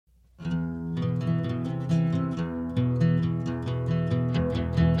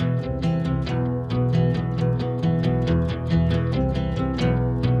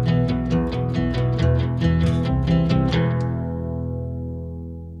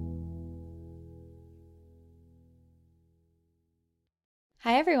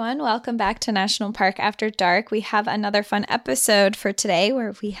Hi, everyone. Welcome back to National Park After Dark. We have another fun episode for today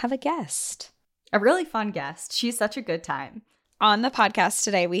where we have a guest. A really fun guest. She's such a good time. On the podcast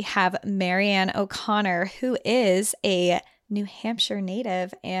today, we have Marianne O'Connor, who is a New Hampshire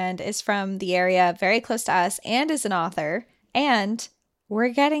native and is from the area very close to us and is an author. And we're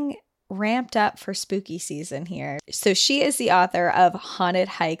getting ramped up for spooky season here. So she is the author of Haunted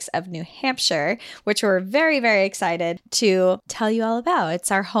Hikes of New Hampshire, which we're very, very excited to tell you all about.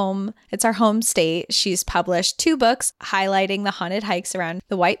 It's our home state. She's published 2 books highlighting the haunted hikes around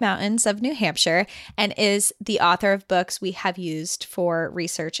the White Mountains of New Hampshire and is the author of books we have used for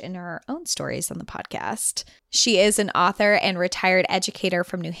research in our own stories on the podcast. She is an author and retired educator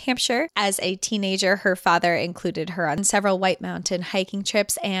from New Hampshire. As a teenager, her father included her on several White Mountain hiking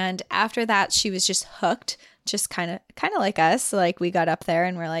trips, and after that, she was just hooked, just kind of like us. Like, we got up there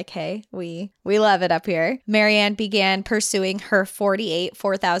and we're like, hey, we love it up here. Marianne began pursuing her 48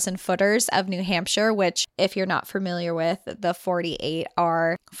 4,000 footers of New Hampshire, which, if you're not familiar with, the 48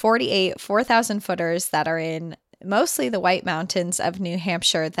 are 48 4,000 footers that are in mostly the White Mountains of New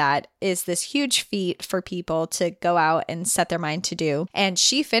Hampshire. That is this huge feat for people to go out and set their mind to do. And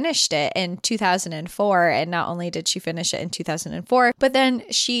she finished it in 2004. And not only did she finish it in 2004, but then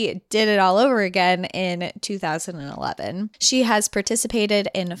she did it all over again in 2011. She has participated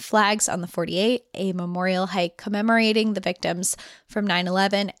in Flags on the 48, a memorial hike commemorating the victims from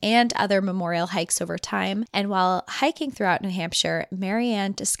 9/11 and other memorial hikes over time. And while hiking throughout New Hampshire,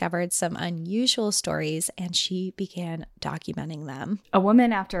 Marianne discovered some unusual stories and she began documenting them. A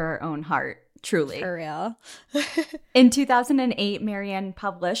woman after her own heart, truly. For real. In 2008, Marianne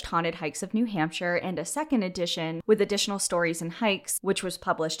published Haunted Hikes of New Hampshire and a second edition with additional stories and hikes, which was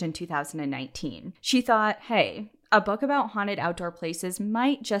published in 2019. She thought, hey, a book about haunted outdoor places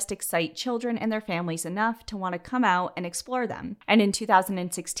might just excite children and their families enough to want to come out and explore them. And in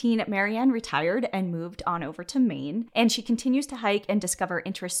 2016, Marianne retired and moved on over to Maine, and she continues to hike and discover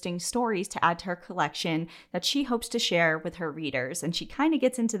interesting stories to add to her collection that she hopes to share with her readers. And she kind of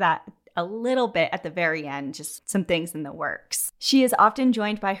gets into that a little bit at the very end, just some things in the works. She is often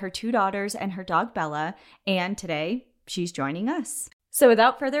joined by her 2 daughters and her dog Bella, and today she's joining us. So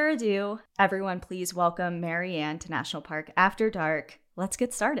without further ado, everyone please welcome Marianne to National Park After Dark. Let's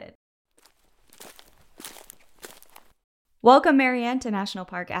get started. Welcome, Marianne, to National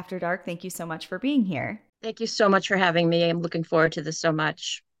Park After Dark. Thank you so much for being here. Thank you so much for having me. I'm looking forward to this so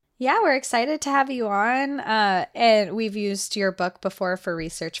much. Yeah, we're excited to have you on. And we've used your book before for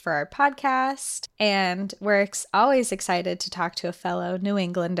research for our podcast. And we're always excited to talk to a fellow New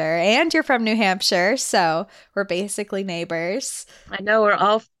Englander. And you're from New Hampshire, so we're basically neighbors. I know we're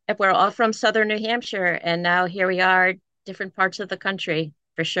all from Southern New Hampshire, and now here we are, different parts of the country,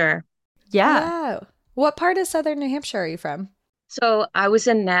 for sure. Yeah. What part of Southern New Hampshire are you from? So I was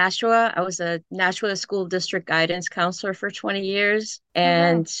in Nashua. I was a Nashua School District guidance counselor for 20 years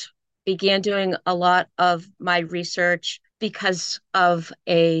and began doing a lot of my research because of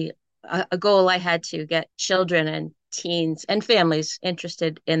a goal I had to get children and teens and families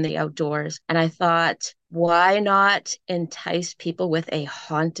interested in the outdoors. And I thought, why not entice people with a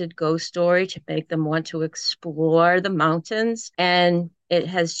haunted ghost story to make them want to explore the mountains? And it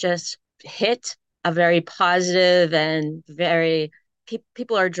has just hit a very positive and very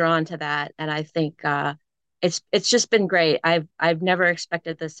people are drawn to that, and I think it's just been great. I've never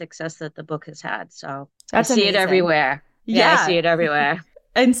expected the success that the book has had, so That's I see amazing. it everywhere. Yeah, I see it everywhere.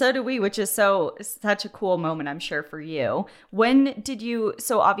 And so do we, which is such a cool moment, I'm sure, for you. When did you?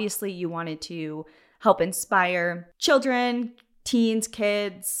 So obviously you wanted to help inspire children, teens,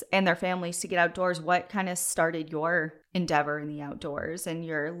 kids, and their families to get outdoors. What kind of started your endeavor in the outdoors and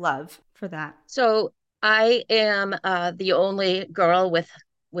your love for that? So I am the only girl with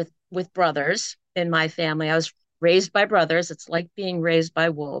brothers in my family. I was raised by brothers. It's like being raised by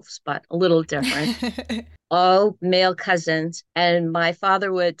wolves, but a little different. All male cousins, and my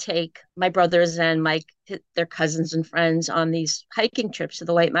father would take my brothers and their cousins and friends on these hiking trips to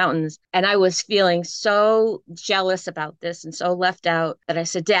the White Mountains. And I was feeling so jealous about this and so left out that I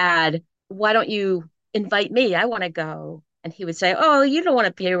said, Dad, why don't you invite me? I want to go. And he would say, oh, you don't want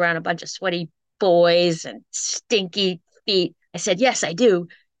to be around a bunch of sweaty boys and stinky feet. I said, yes, I do.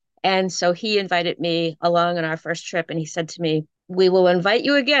 And so he invited me along on our first trip. And he said to me, we will invite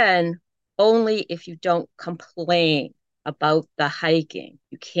you again, only if you don't complain about the hiking.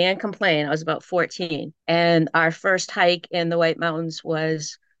 You can't complain. I was about 14. And our first hike in the White Mountains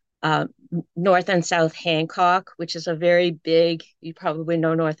was North and South Hancock, which is a very big, you probably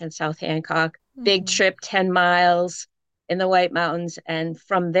know North and South Hancock, big trip, 10 miles. in the White Mountains. And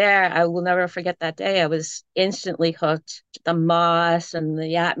from there, I will never forget that day. I was instantly hooked. The moss and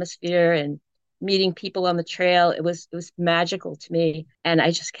the atmosphere and meeting people on the trail. It was magical to me. And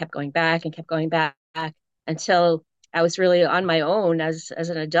I just kept going back and kept going back until I was really on my own as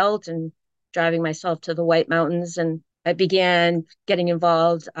an adult and driving myself to the White Mountains. And I began getting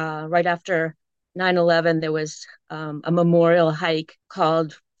involved right after 9/11. There was a memorial hike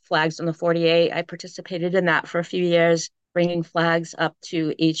called Flags on the 48. I participated in that for a few years, bringing flags up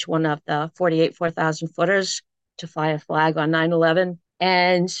to each one of the 48 4,000 footers to fly a flag on 9/11.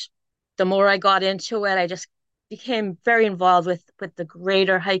 And the more I got into it, I just became very involved with the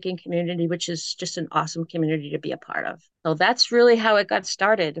greater hiking community, which is just an awesome community to be a part of. So that's really how it got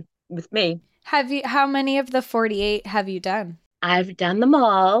started with me. How many of the 48 have you done? I've done them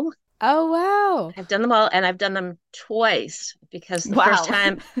all. Oh, wow. I've done them all, and I've done them twice because the Wow.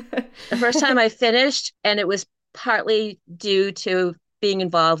 first time I finished, and it was partly due to being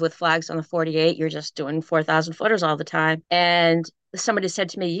involved with Flags on the 48. You're just doing 4,000 footers all the time. And somebody said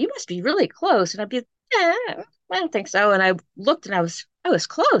to me, "You must be really close." And I'd be, "Yeah, I don't think so." And I looked and I was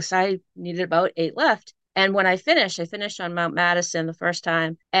close. I needed about 8 left. And when I finished on Mount Madison the first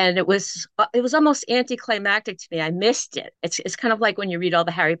time, and it was almost anticlimactic to me. I missed it. It's kind of like when you read all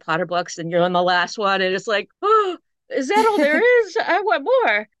the Harry Potter books and you're on the last one, and it's like, oh, is that all there is? I want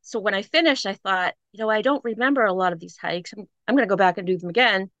more. So when I finished, I thought, I don't remember a lot of these hikes. I'm going to go back and do them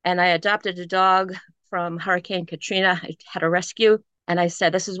again. And I adopted a dog from Hurricane Katrina. I had a rescue. And I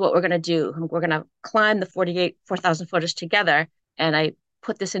said, this is what we're going to do. We're going to climb the 48 4,000 footers together. And I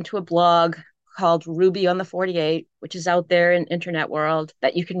put this into a blog called Ruby on the 48, which is out there in internet world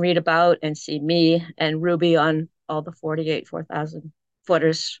that you can read about and see me and Ruby on all the 48 4,000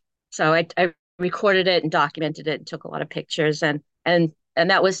 footers. So I recorded it and documented it and took a lot of pictures, and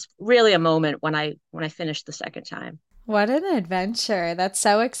that was really a moment when I finished the second time. What an adventure. That's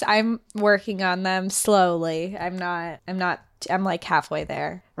so I'm working on them slowly. I'm like halfway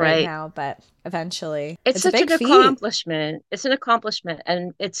there right now, but eventually. It's such an accomplishment. It's an accomplishment.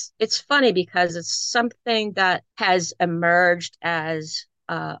 And it's funny because it's something that has emerged as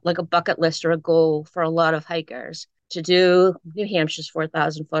like a bucket list or a goal for a lot of hikers to do New Hampshire's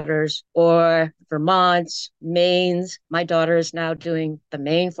 4,000 footers or Vermont's, Maine's. My daughter is now doing the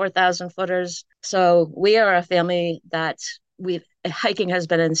Maine 4,000 footers. So we are a family that hiking has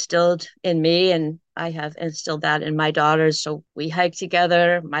been instilled in me, and I have instilled that in my daughters. So we hike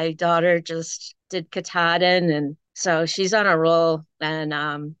together. My daughter just did Katahdin, and so she's on a roll. And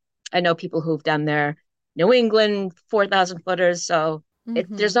I know people who've done their New England 4,000 footers. So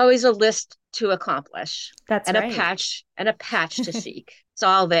there's always a list to accomplish. That's and right. a patch to seek. It's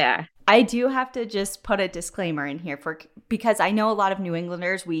all there. I do have to just put a disclaimer in here because I know a lot of New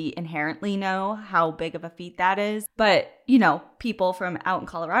Englanders, we inherently know how big of a feat that is. But, people from out in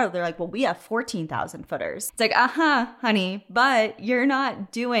Colorado, they're like, well, we have 14,000 footers. It's like, honey, but you're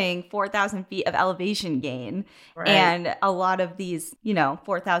not doing 4,000 feet of elevation gain. Right. And a lot of these,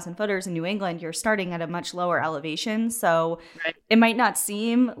 4,000 footers in New England, you're starting at a much lower elevation. So It might not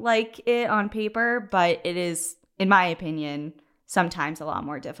seem like it on paper, but it is, in my opinion, sometimes a lot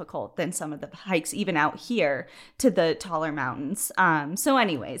more difficult than some of the hikes, even out here to the taller mountains. So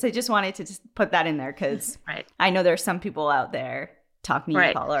anyways, I just wanted to just put that in there because I know there's some people out there talking to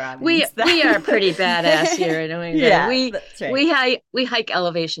you Coloradans. We are pretty badass here in New England. Yeah, that's right. we hike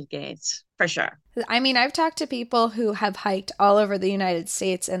elevation gains for sure. I mean, I've talked to people who have hiked all over the United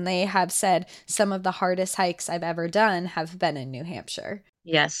States, and they have said some of the hardest hikes I've ever done have been in New Hampshire.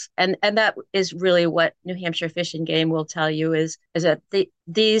 Yes. And that is really what New Hampshire Fish and Game will tell you is that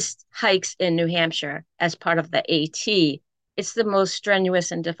these hikes in New Hampshire as part of the AT, it's the most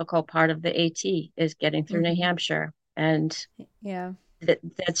strenuous and difficult part of the AT is getting through New Hampshire. And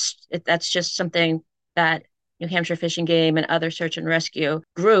that's just something that New Hampshire Fish and Game and other search and rescue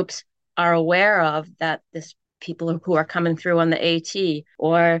groups are aware of, that this people who are coming through on the AT,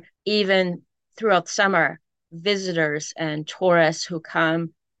 or even throughout summer, visitors and tourists who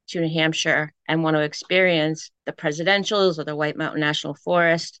come to New Hampshire and want to experience the presidentials or the White Mountain National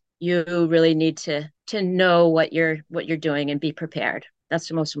Forest, you really need to know what you're doing and be prepared. That's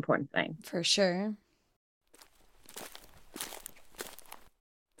the most important thing. For sure.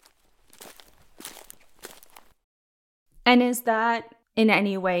 And is that in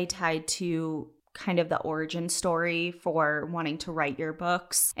any way tied to kind of the origin story for wanting to write your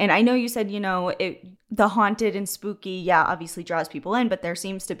books? And I know you said, the haunted and spooky, obviously draws people in, but there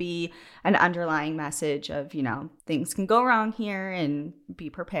seems to be an underlying message of, things can go wrong here and be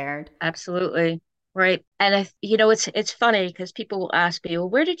prepared. Absolutely. Right. And it's funny because people will ask me, well,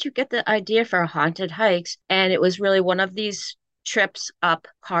 where did you get the idea for haunted hikes? And it was really one of these trips up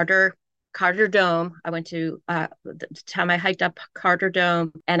Carter Dome. I went to the time I hiked up Carter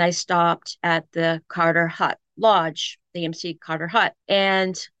Dome and I stopped at the Carter Hut Lodge, the MC Carter Hut.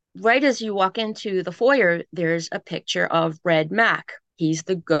 And right as you walk into the foyer, there's a picture of Red Mac. He's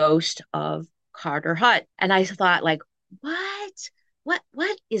the ghost of Carter Hut. And I thought, like, what?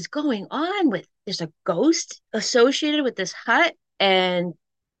 What is going on with there's a ghost associated with this hut? And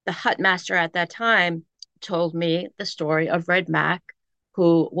the hut master at that time told me the story of Red Mac,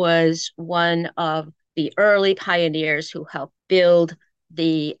 who was one of the early pioneers who helped build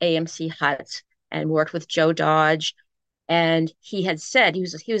the AMC huts and worked with Joe Dodge. And he had said he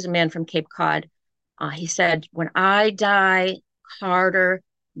was a man from Cape Cod. He said, "When I die, Carter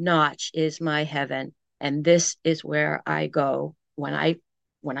Notch is my heaven, and this is where I go when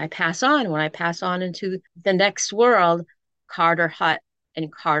I pass on into the next world. Carter Hut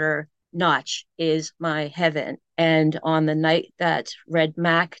and Carter Notch is my heaven." And on the night that Red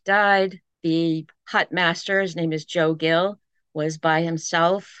Mac died, the hut master, his name is Joe Gill, was by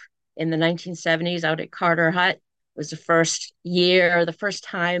himself in the 1970s out at Carter Hut. It was the first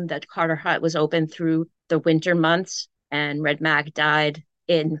time that Carter Hut was open through the winter months, and Red Mac died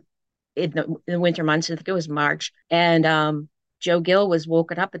in the winter months. I think it was March. And Joe Gill was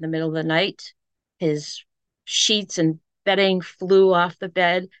woken up in the middle of the night. His sheets and bedding flew off the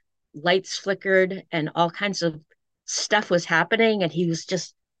bed, lights flickered, and all kinds of stuff was happening. And he was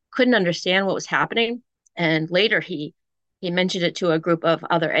just couldn't understand what was happening. And later he mentioned it to a group of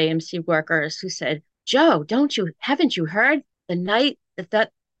other AMC workers who said, "Joe, haven't you heard the night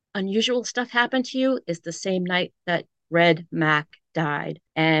that unusual stuff happened to you is the same night that Red Mac died."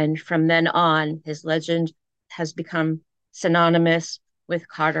 And from then on, his legend has become synonymous with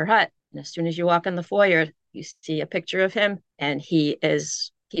Carter Hut. And as soon as you walk in the foyer, you see a picture of him, and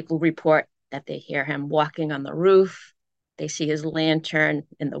people report that they hear him walking on the roof. They see his lantern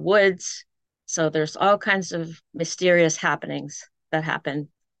in the woods. So there's all kinds of mysterious happenings that happen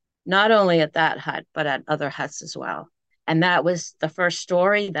not only at that hut, but at other huts as well. And that was the first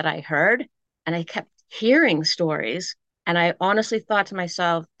story that I heard. And I kept hearing stories. And I honestly thought to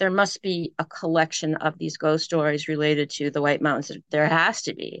myself, there must be a collection of these ghost stories related to the White Mountains. There has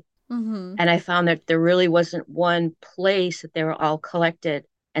to be. Mm-hmm. And I found that there really wasn't one place that they were all collected.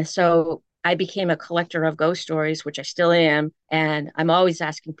 And so I became a collector of ghost stories, which I still am. And I'm always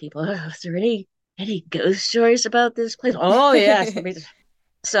asking people, oh, is there any ghost stories about this place? Oh, yes.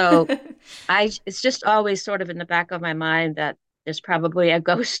 So it's just always sort of in the back of my mind that there's probably a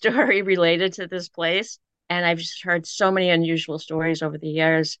ghost story related to this place. And I've just heard so many unusual stories over the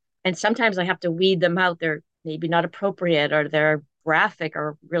years. And sometimes I have to weed them out. They're maybe not appropriate or they're graphic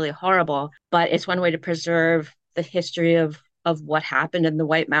or really horrible, but it's one way to preserve the history of what happened in the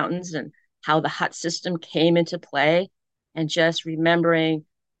White Mountains and how the hut system came into play. And just remembering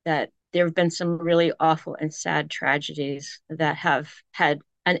that there have been some really awful and sad tragedies that have had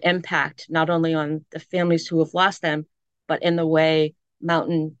an impact not only on the families who have lost them, but in the way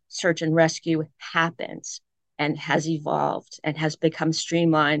mountain search and rescue happens and has evolved and has become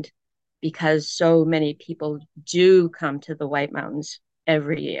streamlined because so many people do come to the White Mountains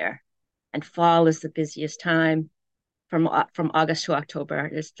every year. And fall is the busiest time. From August to October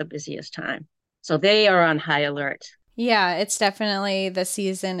is the busiest time. So they are on high alert. Yeah, it's definitely the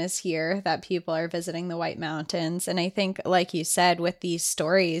season is here that people are visiting the White Mountains. And I think, like you said, with these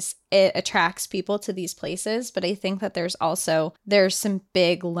stories, it attracts people to these places. But I think that there's some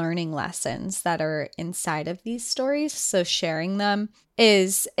big learning lessons that are inside of these stories. So sharing them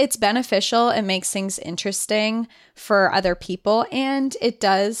it's beneficial. It makes things interesting for other people. And it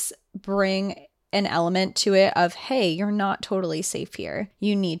does bring an element to it of, hey, you're not totally safe here.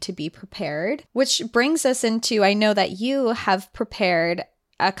 You need to be prepared. Which brings us into, I know that you have prepared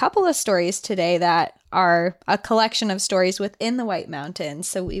a couple of stories today that are a collection of stories within the White Mountains.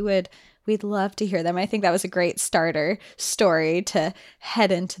 So we'd love to hear them. I think that was a great starter story to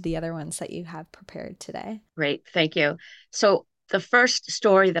head into the other ones that you have prepared today. Great, thank you. So the first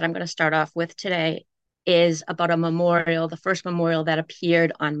story that I'm going to start off with today is about a memorial, the first memorial that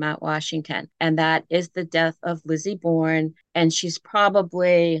appeared on Mount Washington. And that is the death of Lizzie Bourne. And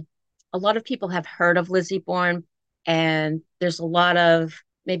a lot of people have heard of Lizzie Bourne, and there's a lot of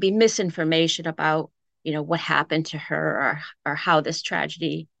maybe misinformation about, what happened to her or how this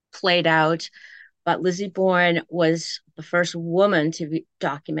tragedy played out. But Lizzie Bourne was the first woman to be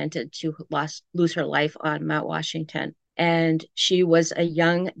documented to lose her life on Mount Washington. And she was a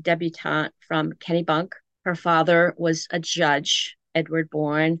young debutante from Kennebunk. Her father was a judge, Edward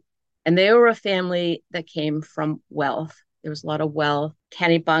Bourne, And they were a family that came from wealth. There was a lot of wealth.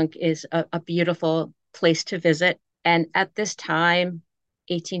 Kennebunk is a beautiful place to visit. And at this time,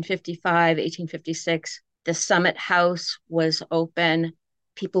 1855, 1856, the Summit House was open.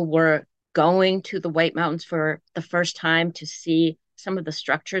 People were going to the White Mountains for the first time to see some of the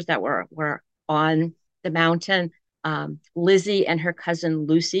structures that were on the mountain. Lizzie and her cousin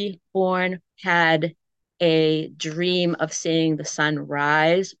Lucy Bourne had a dream of seeing the sun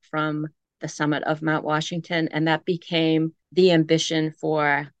rise from the summit of Mount Washington, and that became the ambition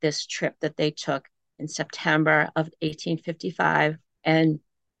for this trip that they took in September of 1855. And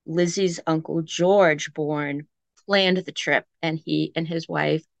Lizzie's uncle George Bourne planned the trip, and he and his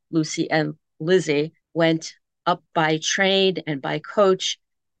wife Lucy and Lizzie went up by train and by coach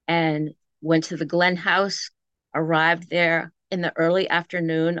and went to the Glen House, arrived there in the early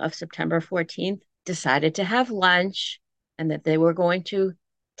afternoon of September 14th, decided to have lunch, and that they were going to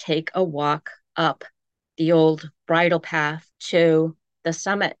take a walk up the old bridle path to the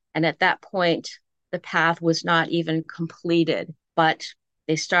summit. And at that point, the path was not even completed, but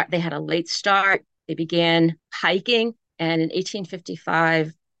they had a late start. They began hiking, and in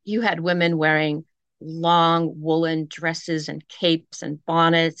 1855, you had women wearing long woolen dresses and capes and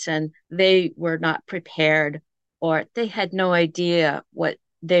bonnets, and they were not prepared, or they had no idea what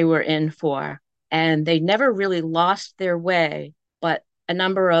they were in for. And they never really lost their way, but a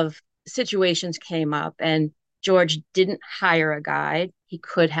number of situations came up, and George didn't hire a guide. He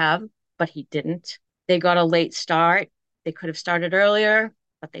could have, but he didn't. They got a late start. They could have started earlier,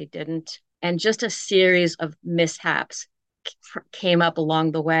 but they didn't. And just a series of mishaps came up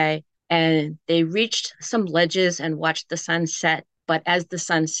along the way. And they reached some ledges and watched the sun set. But as the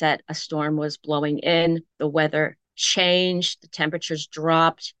sun set, a storm was blowing in. The weather changed, the temperatures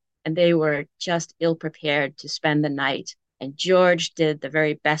dropped, and they were just ill prepared to spend the night. And George did the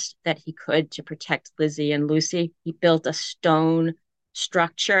very best that he could to protect Lizzie and Lucy. He built a stone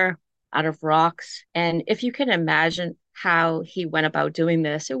structure out of rocks. And if you can imagine how he went about doing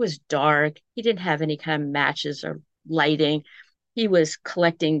this, it was dark. He didn't have any kind of matches or lighting. He was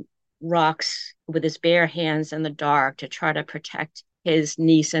collecting rocks with his bare hands in the dark to try to protect his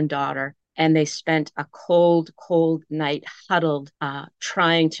niece and daughter. And they spent a cold, cold night huddled,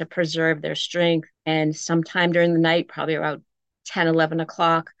 trying to preserve their strength. And sometime during the night, probably around 10, 11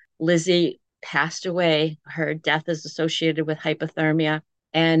 o'clock, Lizzie passed away. Her death is associated with hypothermia.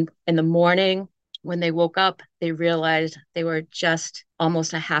 And in the morning, when they woke up, they realized they were just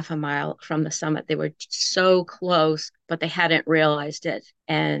almost a half a mile from the summit. They were so close, but they hadn't realized it.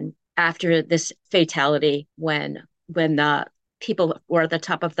 And after this fatality, when the people were at the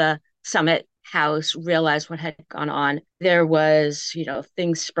top of the summit house realized what had gone on, there was,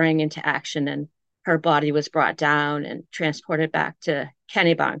 things sprang into action, and her body was brought down and transported back to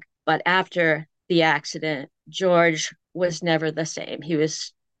Kennebunk. But after the accident, George was never the same. He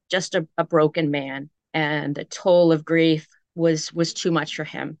was just a broken man, and the toll of grief was too much for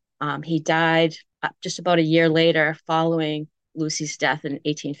him. He died just about a year later following Lucy's death in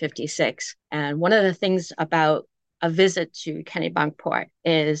 1856. And one of the things about a visit to Kennebunkport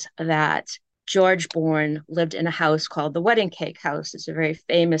is that George Bourne lived in a house called the Wedding Cake House. It's a very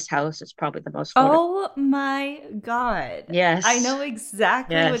famous house. It's probably the most Oh my God. Yes. I know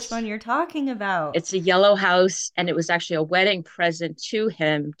exactly which one you're talking about. It's a yellow house, and it was actually a wedding present to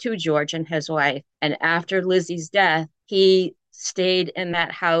him, to George and his wife. And after Lizzie's death, he stayed in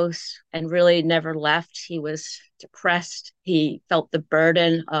that house and really never left. He was depressed. He felt the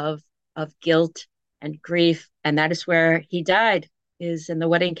burden of guilt and grief, and that is where he died, is in the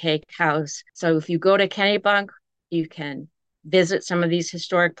Wedding Cake House. So if you go to Kennebunk, you can visit some of these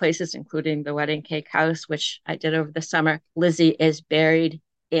historic places, including the Wedding Cake House, which I did over the summer. Lizzie is buried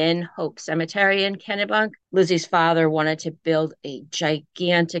in Hope Cemetery in Kennebunk. Lizzie's father wanted to build a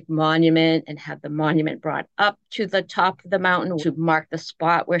gigantic monument and have the monument brought up to the top of the mountain to mark the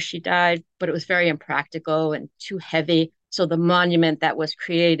spot where she died, but it was very impractical and too heavy. So the monument that was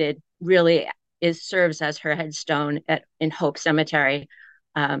created really serves as her headstone in Hope Cemetery,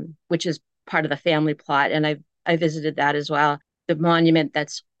 which is part of the family plot. And I visited that as well. The monument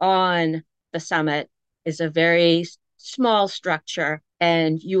that's on the summit is a very small structure,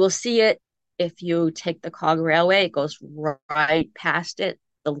 and you will see it if you take the Cog Railway. It goes right past it.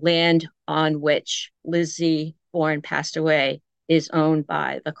 The land on which Lizzie Bourne passed away is owned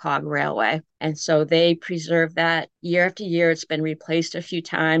by the Cog Railway. And so they preserve that year after year. It's been replaced a few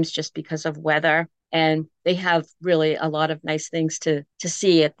times just because of weather. And they have really a lot of nice things to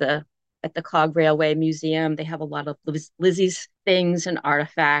see at the Cog Railway Museum. They have a lot of Lizzie's things and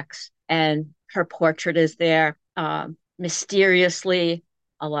artifacts, and her portrait is there. Mysteriously,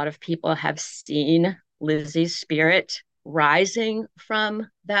 a lot of people have seen Lizzie's spirit rising from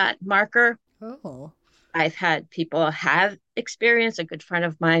that marker. Oh. I've had people have experience. A good friend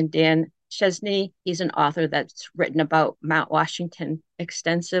of mine, Dan Chesney, he's an author that's written about Mount Washington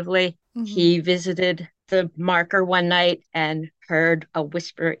extensively. Mm-hmm. He visited the marker one night and heard a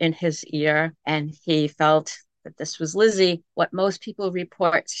whisper in his ear, and he felt that this was Lizzie. What most people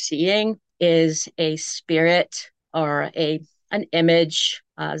report seeing is a spirit or a an image,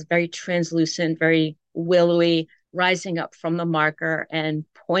 very translucent, very willowy, rising up from the marker and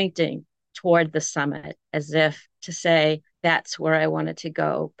pointing toward the summit as if to say, that's where I wanted to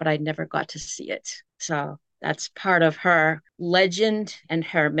go, but I never got to see it. So that's part of her legend and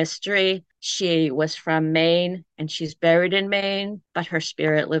her mystery. She was from Maine and she's buried in Maine, but her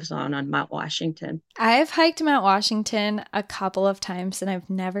spirit lives on Mount Washington. I've hiked Mount Washington a couple of times and I've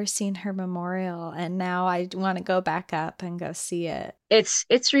never seen her memorial. And now I want to go back up and go see it.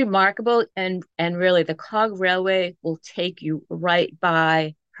 It's remarkable, and really the Cog Railway will take you right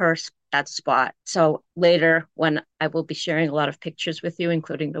by her that spot. So later, when I will be sharing a lot of pictures with you,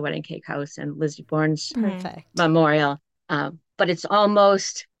 including the wedding cake house and Lizzie Bourne's Perfect memorial, but it's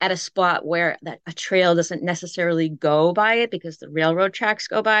almost at a spot where a trail doesn't necessarily go by it because the railroad tracks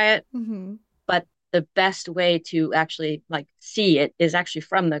go by it. Mm-hmm. But the best way to actually like see it is actually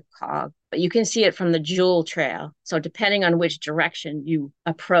from the Cog, but you can see it from the Jewel Trail. So depending on which direction you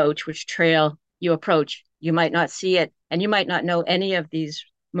approach, which trail you approach, you might not see it, and you might not know any of these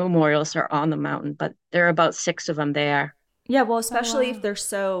memorials are on the mountain, but there are about 6 of them there. Yeah, well, especially if they're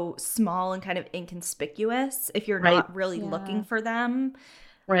so small and kind of inconspicuous, if you're not really looking for them,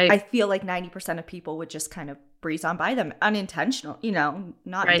 I feel like 90% of people would just kind of breeze on by them unintentional,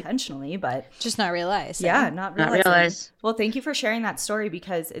 not intentionally, but just not realize. Yeah, not realize. Well, thank you for sharing that story,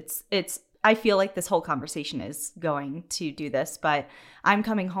 because it's I feel like this whole conversation is going to do this, but I'm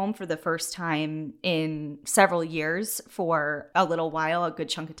coming home for the first time in several years for a little while, a good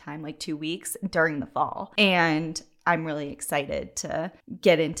chunk of time, like 2 weeks during the fall. And I'm really excited to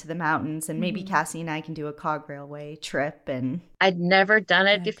get into the mountains, and maybe Cassie and I can do a Cog Railway trip. And I'd never done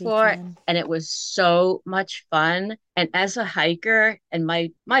it before, and it was so much fun. And as a hiker, and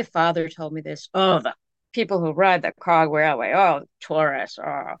my father told me this, the people who ride the Cog Railway, tourists,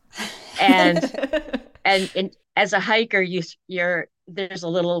 and as a hiker, you're there's a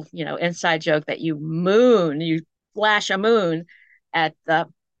little inside joke that you flash a moon at the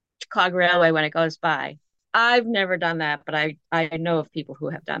Cog Railway when it goes by. I've never done that, but I know of people who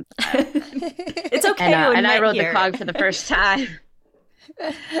have done that. It's okay. And I rode the Cog for the first time.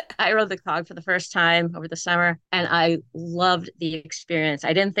 I rode the Cog for the first time over the summer, and I loved the experience.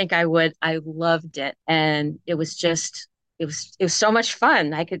 I didn't think I would. I loved it, and it was so much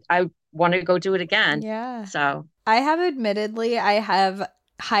fun. I want to go do it again. Yeah. So I have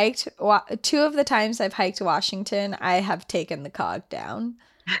hiked 2 of the times I've hiked Washington, I have taken the Cog down.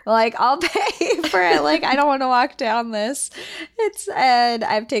 Like, I'll pay for it. Like, I don't want to walk down this. And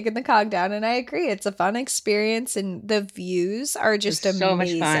I've taken the Cog down, and I agree. It's a fun experience, and the views are just amazing. So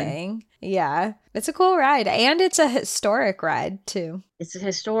much fun. Yeah. It's a cool ride, and it's a historic ride too. It's a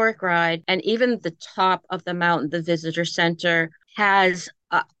historic ride. And even the top of the mountain, the visitor center, has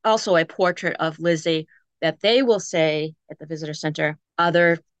also a portrait of Lizzie that they will say at the visitor center.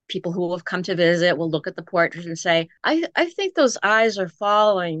 Other people who have come to visit will look at the portrait and say, I think those eyes are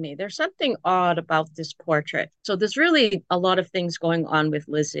following me. There's something odd about this portrait. So there's really a lot of things going on with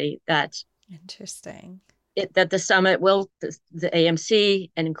Lizzie that interesting. That the summit the AMC,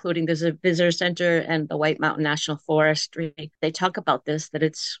 and including the visitor center and the White Mountain National Forest, they talk about this, that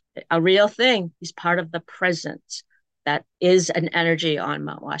it's a real thing. He's part of the presence that is an energy on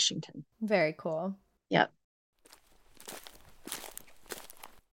Mount Washington. Very cool. Yep.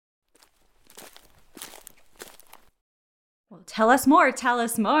 Well, tell us more.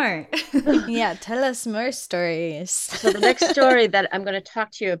 Yeah, tell us more stories. So the next story that I'm going to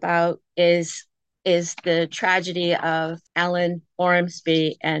talk to you about is the tragedy of Alan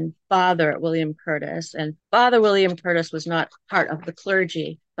Ormsby and Father William Curtis. And Father William Curtis was not part of the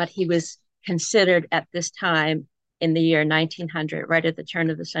clergy, but he was considered at this time in the year 1900, right at the turn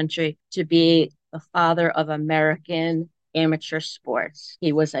of the century, to be the father of American amateur sports.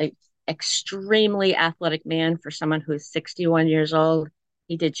 He was a extremely athletic man for someone who is 61 years old.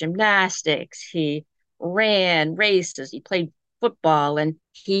 He did gymnastics, he ran races, he played football, and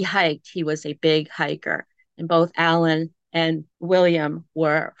he hiked. He was a big hiker. And both Alan and William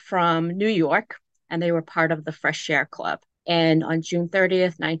were from New York, and they were part of the Fresh Air Club. And on June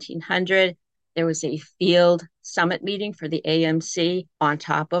 30th, 1900, there was a field summit meeting for the AMC on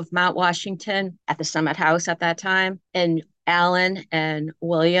top of Mount Washington at the Summit House at that time. And Alan and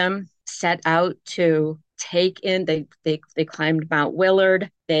William set out to take in, they climbed Mount Willard.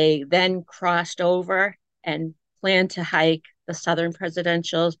 They then crossed over and planned to hike the Southern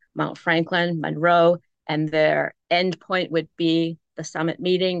Presidentials, Mount Franklin, Monroe, and their end point would be the summit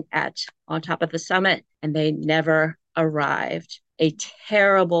meeting at on top of the summit, and they never arrived. A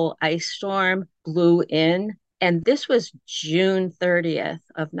terrible ice storm blew in, and this was June 30th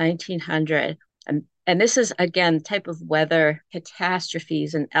of 1900. And this is, again, type of weather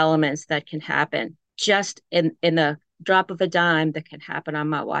catastrophes and elements that can happen just in the drop of a dime that can happen on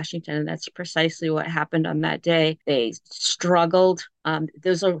Mount Washington. And that's precisely what happened on that day. They struggled.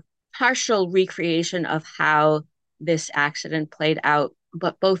 There's a partial recreation of how this accident played out,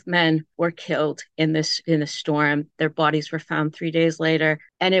 but both men were killed in a storm. Their bodies were found 3 days later.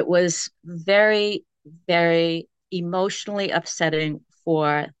 And it was very, very emotionally upsetting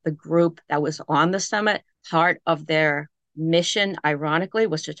for the group that was on the summit. Part of their mission, ironically,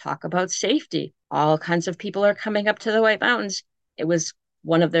 was to talk about safety. All kinds of people are coming up to the White Mountains. It was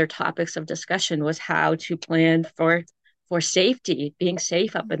one of their topics of discussion was how to plan for safety, being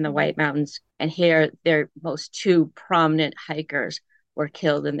safe up in the White Mountains. And here, their most two prominent hikers were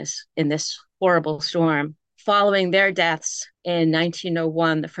killed in this horrible storm. Following their deaths in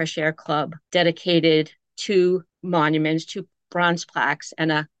 1901, the Fresh Air Club dedicated two monuments, two bronze plaques and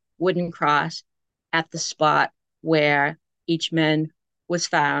a wooden cross at the spot where each man was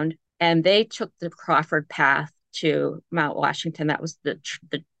found. And they took the Crawford Path to Mount Washington. That was the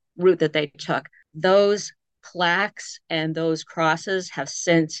route that they took. Those plaques and those crosses have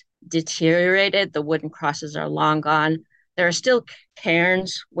since deteriorated. The wooden crosses are long gone. There are still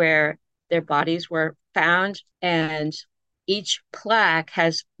cairns where their bodies were found, and each plaque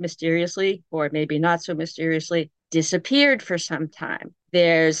has mysteriously, or maybe not so mysteriously, disappeared for some time.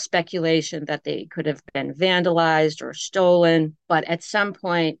 There's speculation that they could have been vandalized or stolen, but at some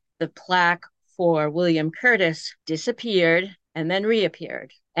point, the plaque for William Curtis disappeared and then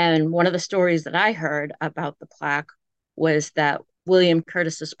reappeared. And one of the stories that I heard about the plaque was that William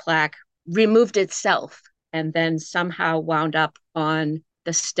Curtis's plaque removed itself and then somehow wound up on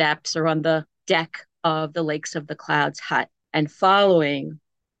the steps or on the deck of the Lakes of the Clouds hut. And following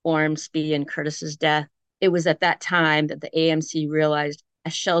Ormsby and Curtis's death, it was at that time that the AMC realized a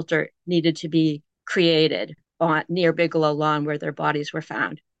shelter needed to be created near Bigelow Lawn where their bodies were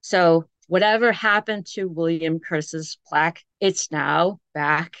found. So whatever happened to William Curtis's plaque, it's now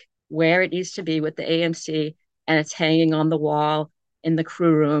back where it needs to be with the AMC, and it's hanging on the wall in the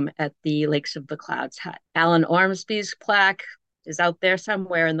crew room at the Lakes of the Clouds hut. Alan Ormsby's plaque is out there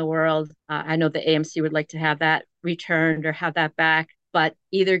somewhere in the world. I know the AMC would like to have that returned or have that back, but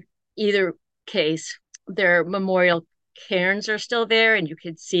either case, their memorial cairns are still there, and you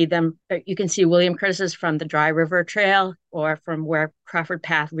can see them. You can see William Curtis's from the Dry River Trail or from where Crawford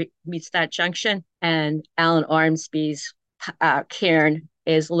Path meets that junction, and Alan Ormsby's cairn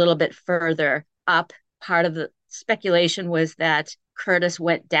is a little bit further up. Part of the speculation was that Curtis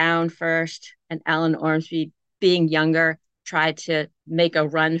went down first, and Alan Ormsby, being younger, tried to make a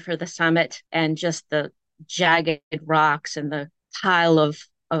run for the summit, and just the jagged rocks and the pile of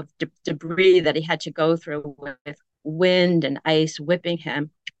debris that he had to go through with wind and ice whipping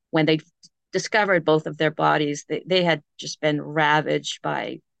him. When they discovered both of their bodies, they had just been ravaged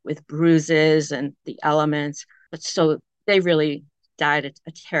with bruises and the elements. But so they really died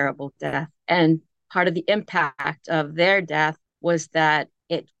a terrible death. And part of the impact of their death was that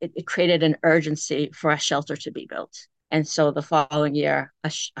it created an urgency for a shelter to be built. And so the following year,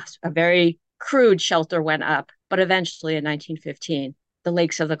 a very crude shelter went up, but eventually in 1915, the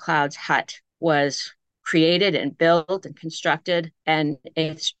Lakes of the Clouds hut was created and built and constructed, and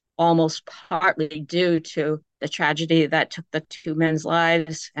it's almost partly due to the tragedy that took the two men's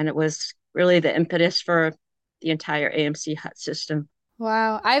lives, and it was really the impetus for the entire AMC hut system.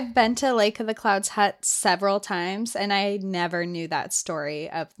 Wow. I've been to Lake of the Clouds hut several times, and I never knew that story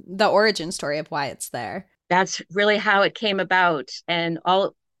of the origin story of why it's there. That's really how it came about, and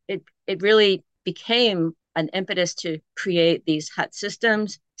it really became an impetus to create these hut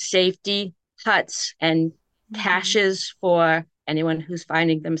systems, safety huts, and caches for anyone who's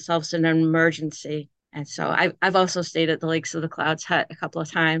finding themselves in an emergency. And so I've also stayed at the Lakes of the Clouds hut a couple of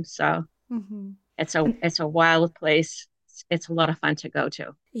times. So it's a wild place. It's a lot of fun to go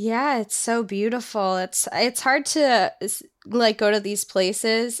to. Yeah, it's so beautiful. It's hard to like go to these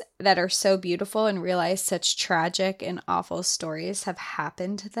places that are so beautiful and realize such tragic and awful stories have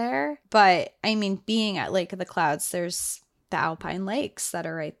happened there. But I mean, being at Lake of the Clouds, there's the alpine lakes that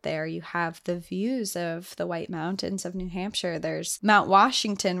are right there. You have the views of the White Mountains of New Hampshire. There's Mount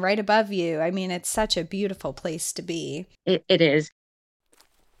Washington right above you. I mean, it's such a beautiful place to be. It is.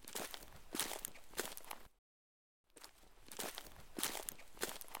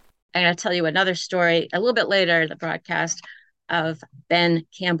 I'm going to tell you another story a little bit later in the broadcast of Ben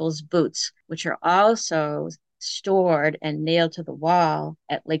Campbell's boots, which are also stored and nailed to the wall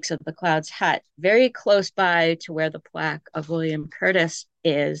at Lakes of the Clouds hut, very close by to where the plaque of William Curtis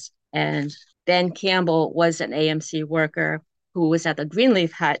is. And Ben Campbell was an AMC worker who was at the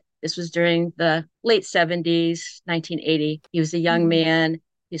Greenleaf hut. This was during the late 70s, 1980. He was a young man.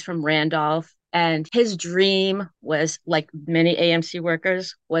 He's from Randolph. And his dream was, like many AMC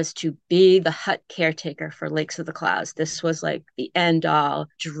workers, was to be the hut caretaker for Lakes of the Clouds. This was like the end all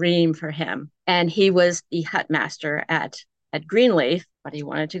dream for him. And he was the hut master at Greenleaf, but he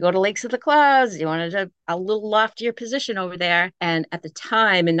wanted to go to Lakes of the Clouds. He wanted a little loftier position over there. And at the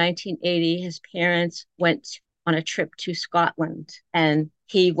time in 1980, his parents went on a trip to Scotland, and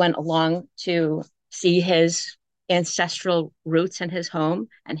he went along to see his ancestral roots in his home,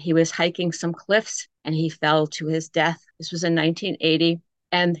 and he was hiking some cliffs and he fell to his death. This was in 1980,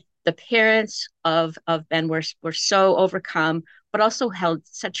 and the parents of Ben were so overcome, but also held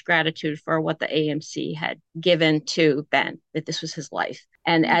such gratitude for what the AMC had given to Ben, that this was his life.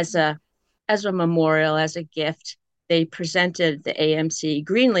 And as a memorial, as a gift, they presented the AMC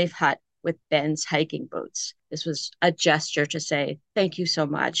Greenleaf hut with Ben's hiking boots. This was a gesture to say, thank you so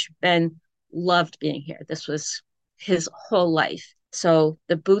much. Ben loved being here. This was his whole life. So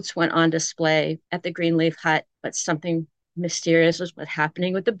the boots went on display at the Greenleaf hut, but something mysterious was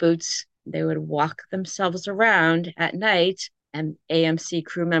happening with the boots. They would walk themselves around at night, and AMC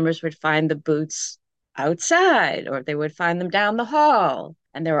crew members would find the boots outside, or they would find them down the hall.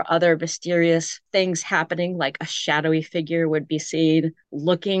 And there were other mysterious things happening, like a shadowy figure would be seen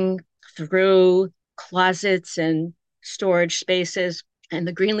looking through closets and storage spaces. And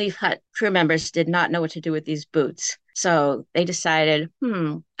the Greenleaf hut crew members did not know what to do with these boots. So they decided,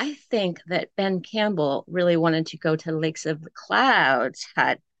 I think that Ben Campbell really wanted to go to Lakes of the Clouds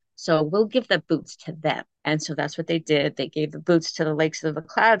hut. So we'll give the boots to them. And so that's what they did. They gave the boots to the Lakes of the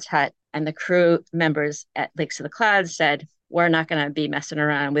Clouds hut. And the crew members at Lakes of the Clouds said, we're not going to be messing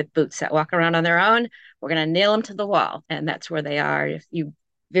around with boots that walk around on their own. We're going to nail them to the wall. And that's where they are. If you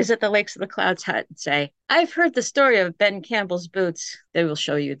visit the Lakes of the Clouds hut and say, I've heard the story of Ben Campbell's boots, they will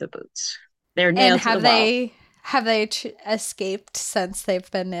show you the boots. They're nailed to the wall. Have they escaped since they've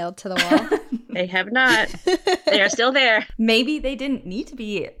been nailed to the wall? They have not. They are still there. Maybe they didn't need to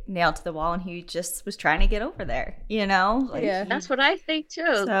be nailed to the wall and he just was trying to get over there, you know? Yeah. That's what I think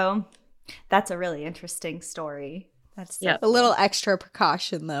too. So that's a really interesting story. That's a little extra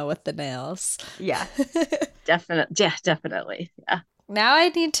precaution though with the nails. Yeah. Definitely. Yeah. Now I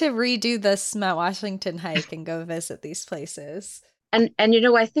need to redo this Mount Washington hike and go visit these places. And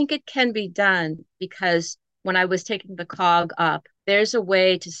I think it can be done, because when I was taking the cog up, there's a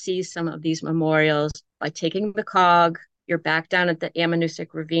way to see some of these memorials by taking the cog. You're back down at the Ammonoosuc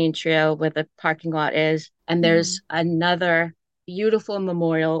Ravine Trail where the parking lot is. And there's another beautiful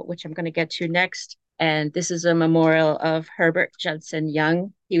memorial, which I'm going to get to next. And this is a memorial of Herbert Judson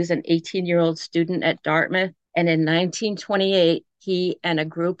Young. He was an 18-year-old student at Dartmouth. And in 1928, he and a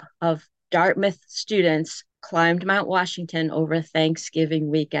group of Dartmouth students climbed Mount Washington over Thanksgiving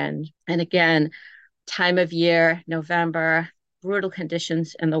weekend. And again, time of year, November, brutal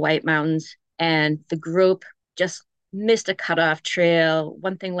conditions in the White Mountains. And the group just missed a cutoff trail.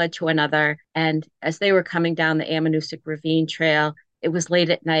 One thing led to another. And as they were coming down the Ammonoosuc Ravine Trail, it was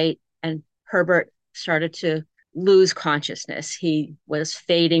late at night, and Herbert started to lose consciousness. He was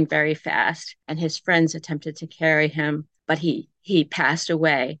fading very fast, and his friends attempted to carry him, but he passed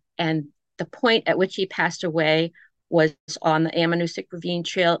away. And the point at which he passed away was on the Ammonoosuc Ravine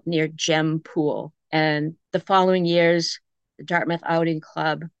Trail near Gem Pool. And the following years, the Dartmouth Outing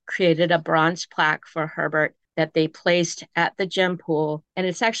Club created a bronze plaque for Herbert that they placed at the Gem Pool. And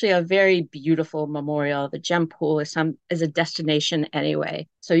it's actually a very beautiful memorial. The Gem Pool is a destination anyway.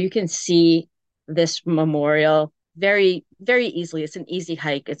 So you can see this memorial very, very easily. It's an easy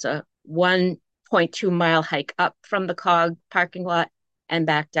hike. It's a 1.2 mile hike up from the COG parking lot and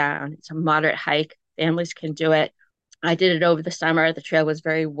back down. It's a moderate hike. Families can do it. I did it over the summer. The trail was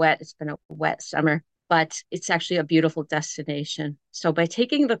very wet. It's been a wet summer, but it's actually a beautiful destination. So by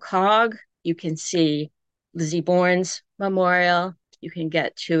taking the COG, you can see Lizzie Bourne's memorial. You can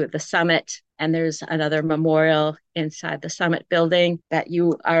get to the summit, and there's another memorial inside the summit building that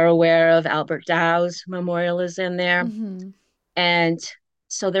you are aware of. Albert Dow's memorial is in there. Mm-hmm. And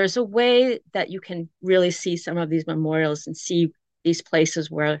So there's a way that you can really see some of these memorials and see these places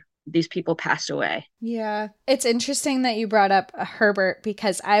where these people passed away. Yeah. It's interesting that you brought up Herbert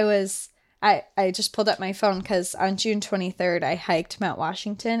because I just pulled up my phone because on June 23rd, I hiked Mount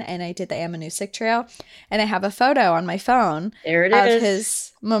Washington and I did the Ammonoosuc Trail. And I have a photo on my phone There it of is.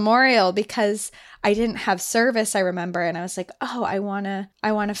 his memorial because I didn't have service, I remember. And I was like, oh, I wanna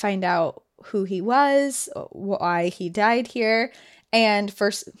find out who he was, why he died here. And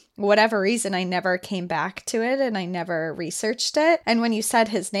for whatever reason, I never came back to it and I never researched it. And when you said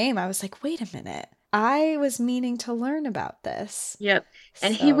his name, I was like, wait a minute. I was meaning to learn about this. Yep.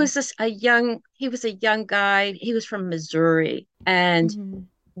 And So, he was a young guy. He was from Missouri. And mhm.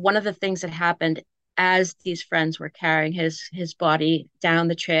 one of the things that happened as these friends were carrying his body down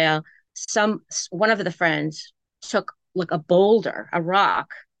the trail, one of the friends took like a boulder, a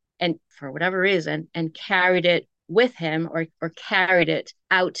rock, and for whatever reason, and carried it with him or carried it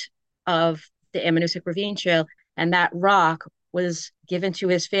out of the Ammonoosuc Ravine Trail. And that rock was given to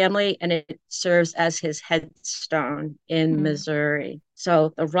his family and it serves as his headstone in Mm. Missouri.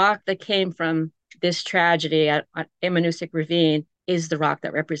 So the rock that came from this tragedy at Ammonoosuc Ravine is the rock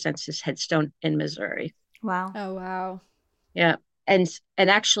that represents his headstone in Missouri. Wow. Oh, wow. Yeah. And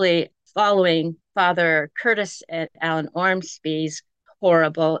actually following Father Curtis and Alan Ormsby's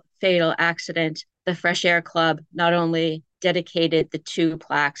horrible fatal accident, the Fresh Air Club not only dedicated the two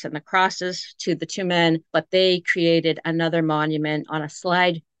plaques and the crosses to the two men, but they created another monument on a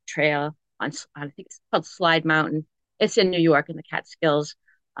slide trail I think it's called Slide Mountain. It's in New York in the Catskills,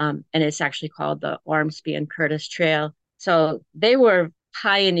 and it's actually called the Ormsby and Curtis Trail. So they were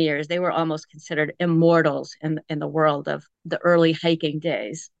pioneers. They were almost considered immortals in the world of the early hiking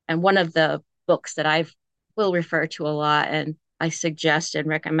days. And one of the books that I will refer to a lot, and I suggest and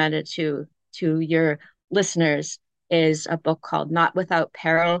recommend it to your listeners, is a book called Not Without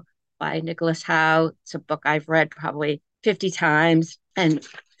Peril by Nicholas Howe. It's a book I've read probably 50 times. And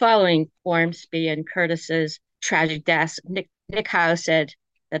following Ormsby and Curtis's tragic deaths, Nick Howe said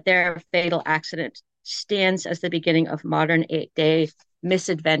that their fatal accident stands as the beginning of modern 8-day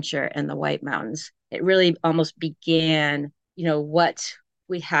misadventure in the White Mountains. It really almost began, what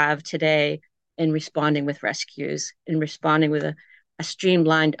we have today in responding with rescues, in responding with a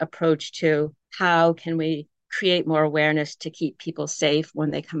streamlined approach to how can we create more awareness to keep people safe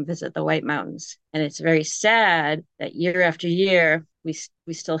when they come visit the White Mountains. And it's very sad that year after year,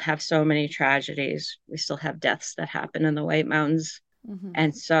 we still have so many tragedies. We still have deaths that happen in the White Mountains. Hmm.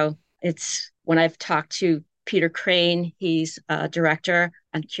 And so it's when I've talked to Peter Crane, he's a director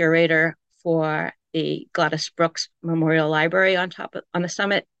and curator for the Gladys Brooks Memorial Library on the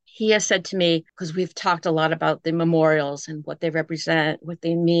summit. He has said to me, because we've talked a lot about the memorials and what they represent, what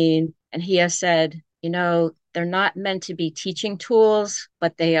they mean, and he has said, they're not meant to be teaching tools,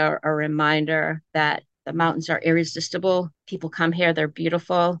 but they are a reminder that the mountains are irresistible. People come here, they're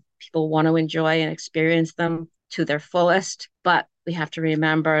beautiful. People want to enjoy and experience them to their fullest. But we have to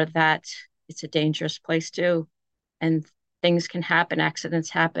remember that it's a dangerous place too. And things can happen, accidents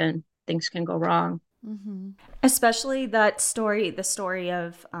happen, things can go wrong. Hmm. Especially that story, the story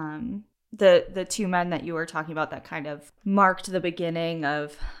of the two men that you were talking about that kind of marked the beginning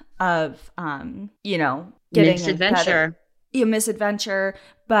of getting a better Misadventure. misadventure.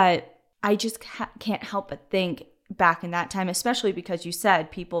 But I just can't help but think back in that time, especially because you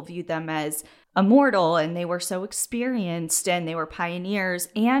said people viewed them as immortal and they were so experienced and they were pioneers,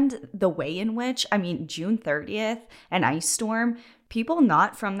 and the way in which, I mean, June 30th, an ice storm, people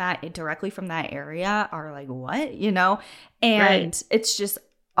not from that directly from that area are like, what, and Right. it's just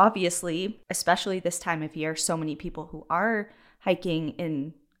obviously, especially this time of year, so many people who are hiking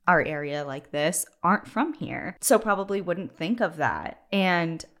in our area like this aren't from here, so probably wouldn't think of that.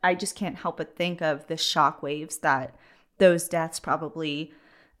 And I just can't help but think of the shockwaves that those deaths probably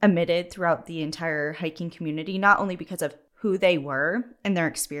emitted throughout the entire hiking community, not only because of who they were and their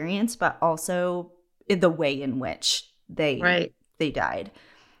experience, but also in the way in which Right. they died.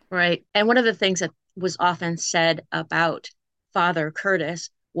 Right. And one of the things that was often said about Father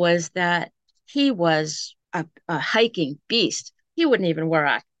Curtis was that he was a hiking beast. He wouldn't even wear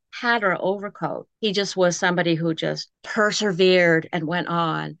a hat or overcoat. He just was somebody who just persevered and went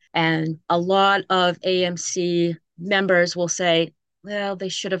on. And a lot of AMC members will say, well, they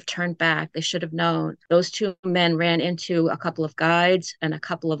should have turned back. They should have known. Those two men ran into a couple of guides and a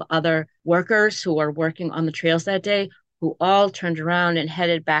couple of other workers who were working on the trails that day, who all turned around and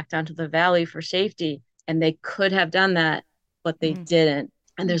headed back down to the valley for safety. And they could have done that, but they Mm. didn't.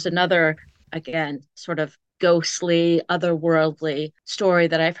 And there's Hmm. another, again, sort of ghostly, otherworldly story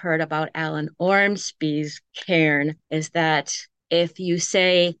that I've heard about Alan Ormsby's cairn is that if you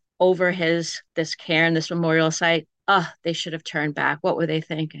say over this cairn, this memorial site, they should have turned back. What were they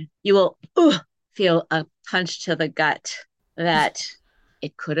thinking? You will feel a punch to the gut that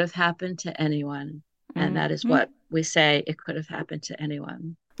it could have happened to anyone. And that is what we say. It could have happened to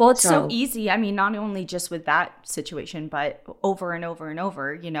anyone. Well, it's so easy. I mean, not only just with that situation, but over and over and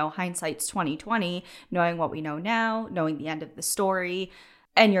over, hindsight's 2020, knowing what we know now, knowing the end of the story,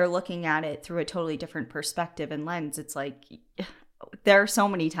 and you're looking at it through a totally different perspective and lens. It's like there are so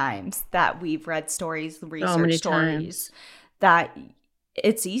many times that we've read stories, research stories, that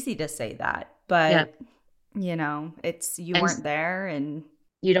it's easy to say that, but it's weren't there and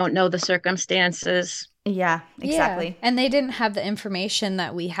you don't know the circumstances. Yeah, exactly. Yeah. And they didn't have the information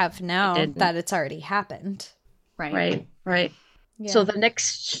that we have now that it's already happened. Right. Yeah. So the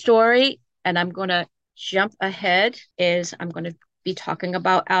next story, and I'm going to jump ahead, is I'm going to be talking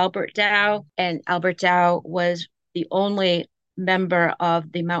about Albert Dow. And Albert Dow was the only member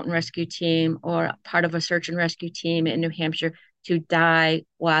of the mountain rescue team or part of a search and rescue team in New Hampshire to die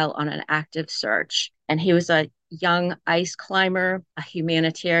while on an active search. And he was a young ice climber, a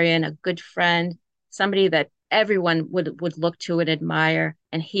humanitarian, a good friend, somebody that everyone would look to and admire.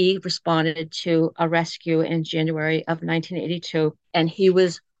 And he responded to a rescue in January of 1982. And he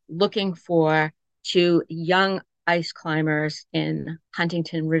was looking for two young ice climbers in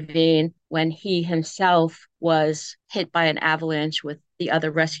Huntington Ravine when he himself was hit by an avalanche with the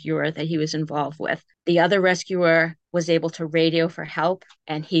other rescuer that he was involved with. The other rescuer was able to radio for help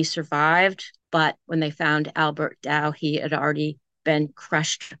and he survived. But when they found Albert Dow, he had already been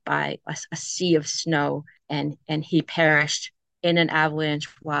crushed by a sea of snow and he perished in an avalanche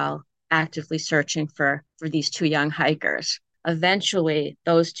while actively searching for these two young hikers. Eventually,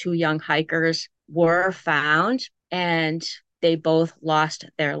 those two young hikers were found and they both lost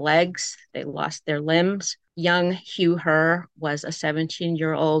their legs. They lost their limbs. Young Hugh Herr was a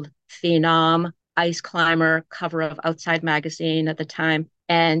 17-year-old phenom ice climber, cover of Outside magazine at the time.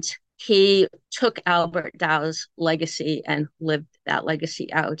 And he took Albert Dow's legacy and lived that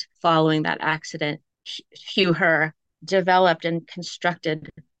legacy out. Following that accident, Hugh Herr developed and constructed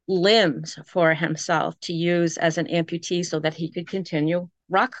limbs for himself to use as an amputee so that he could continue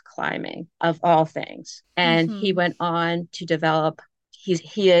rock climbing, of all things. And he went on to develop,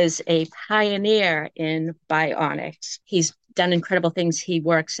 he is a pioneer in bionics. He's done incredible things. He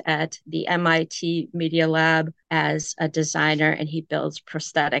works at the MIT Media Lab as a designer and he builds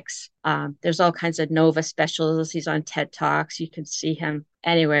prosthetics. There's all kinds of Nova specials. He's on TED Talks. You can see him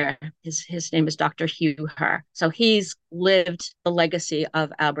anywhere. His name is Dr. Hugh Herr. So he's lived the legacy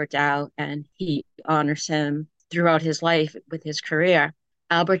of Albert Dow and he honors him throughout his life with his career.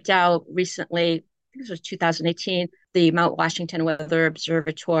 Albert Dow recently, I think this was 2018, the Mount Washington Weather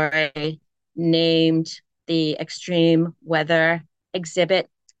Observatory named the extreme weather exhibit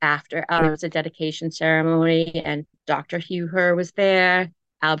after a dedication ceremony, and Dr. Hugh Herr was there.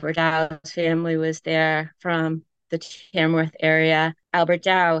 Albert Dow's family was there from the Tamworth area. Albert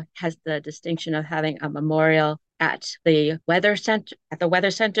Dow has the distinction of having a memorial at the weather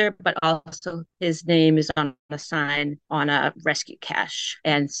center, but also his name is on a sign on a rescue cache,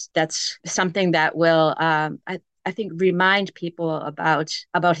 and that's something that will I think remind people about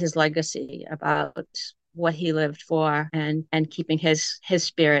his legacy, about what he lived for, and keeping his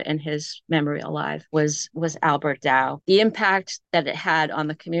spirit and his memory alive was Albert Dow. The impact that it had on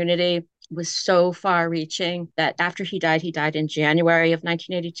the community was so far reaching that after he died in January of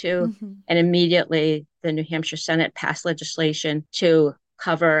 1982, and immediately the New Hampshire Senate passed legislation to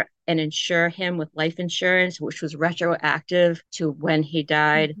cover and insure him with life insurance, which was retroactive to when he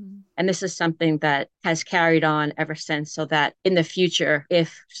died. And this is something that has carried on ever since, so that in the future,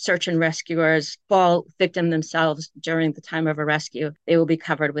 if search and rescuers fall victim themselves during the time of a rescue, they will be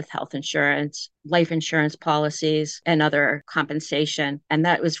covered with health insurance, life insurance policies, and other compensation. And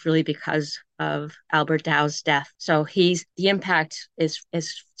that was really because of Albert Dow's death. So the impact is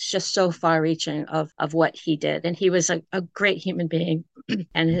just so far reaching of what he did. And he was a great human being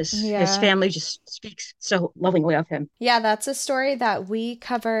and his family just speaks so lovingly of him. Yeah, that's a story that we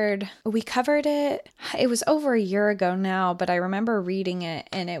covered. We covered it. It was over a year ago now, but I remember reading it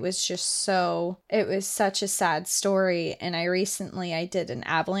and it was such a sad story. And I did an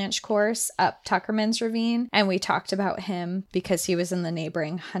avalanche course up Tuckerman's Ravine and we talked about him because he was in the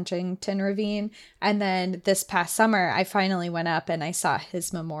neighboring Huntington Ravine. And then this past summer, I finally went up and I saw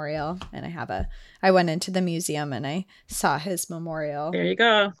his memorial and I went into the museum and I saw his memorial. There you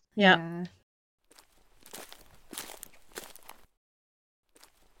go. Yeah.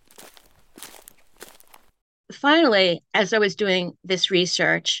 Finally, as I was doing this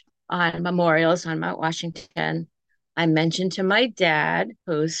research on memorials on Mount Washington, I mentioned to my dad,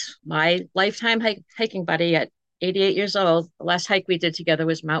 who's my lifetime hiking buddy at 88 years old. The last hike we did together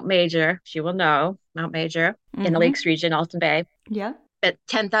was Mount Major. She will know Mount Major in the Lakes region, Alton Bay. Yeah. But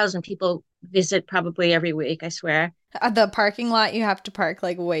 10,000 people visit probably every week, I swear. The parking lot, you have to park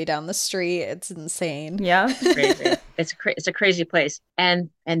like way down the street. It's insane. Yeah. It's crazy. It's a crazy place. And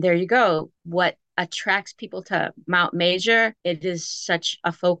there you go. What attracts people to Mount Major, it is such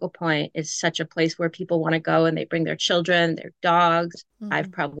a focal point. It's such a place where people want to go and they bring their children, their dogs.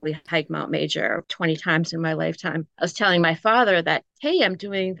 I've probably hiked Mount Major 20 times in my lifetime. I was telling my father that, hey, I'm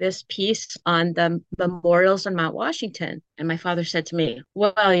doing this piece on the memorials on Mount Washington. And my father said to me,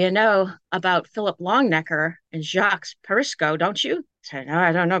 well, you know about Philip Longnecker and Jacques Perisco, don't you? I said, no,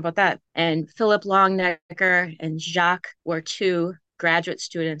 I don't know about that. And Philip Longnecker and Jacques were two graduate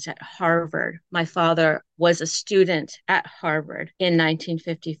students at Harvard. My father was a student at Harvard in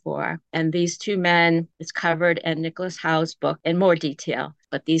 1954. And these two men, it's covered in Nicholas Howe's book in more detail.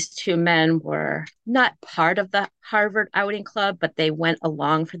 But these two men were not part of the Harvard Outing Club, but they went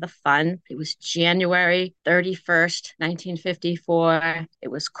along for the fun. It was January 31st, 1954. It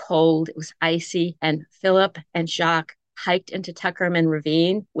was cold, it was icy, and Philip and Jacques hiked into Tuckerman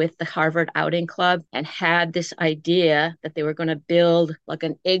Ravine with the Harvard Outing Club and had this idea that they were going to build like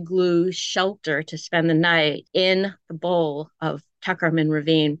an igloo shelter to spend the night in the bowl of Tuckerman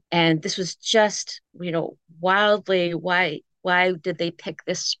Ravine. And this was just, wildly why did they pick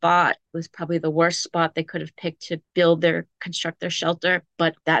this spot? It was probably the worst spot they could have picked to construct their shelter,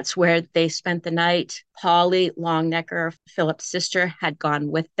 but that's where they spent the night. Polly Longnecker, Philip's sister, had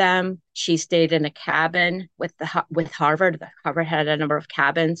gone with them. She stayed in a cabin with Harvard. Harvard had a number of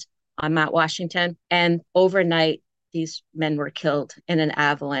cabins on Mount Washington, and overnight, these men were killed in an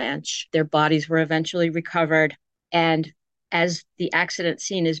avalanche. Their bodies were eventually recovered, and as the accident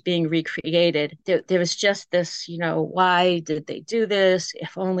scene is being recreated, there was just this, why did they do this?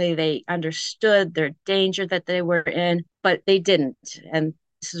 If only they understood their danger that they were in, but they didn't. And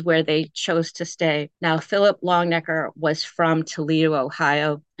this is where they chose to stay. Now, Philip Longnecker was from Toledo,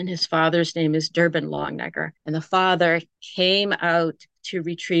 Ohio, and his father's name is Durbin Longnecker. And the father came out to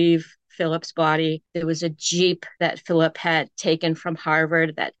retrieve Philip's body. There was a Jeep that Philip had taken from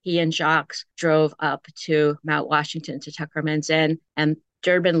Harvard that he and Jacques drove up to Mount Washington to Tuckerman's Inn. And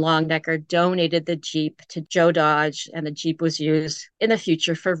Durbin Longnecker donated the Jeep to Joe Dodge, and the Jeep was used in the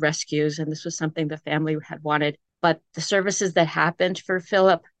future for rescues. And this was something the family had wanted. But the services that happened for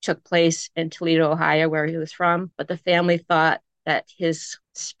Philip took place in Toledo, Ohio, where he was from. But the family thought that his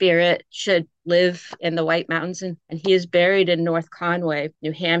spirit should live in the White Mountains, and he is buried in North Conway,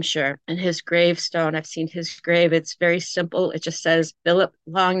 New Hampshire. And his gravestone, I've seen his grave, it's very simple. It just says Philip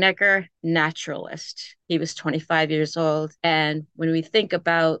Longnecker, naturalist. He was 25 years old. And when we think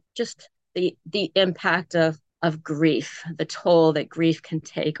about just the impact of grief, the toll that grief can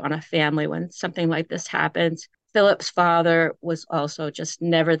take on a family when something like this happens, Philip's father was also just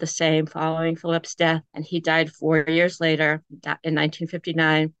never the same following Philip's death, and he died 4 years later in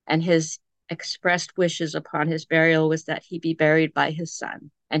 1959. And his expressed wishes upon his burial was that he be buried by his son.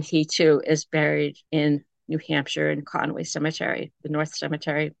 And he too is buried in New Hampshire in Conway Cemetery, the North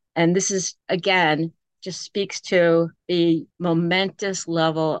Cemetery. And this is, again, just speaks to the momentous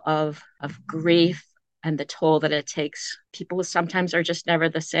level of grief and the toll that it takes. People sometimes are just never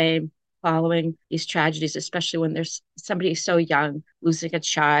the same following these tragedies, especially when there's somebody so young losing a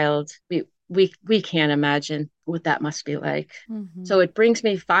child. We can't imagine what that must be like. So it brings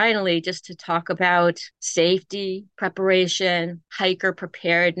me finally just to talk about safety, preparation, hiker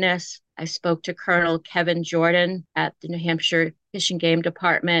preparedness. I spoke to Colonel Kevin Jordan at the New Hampshire Fish and Game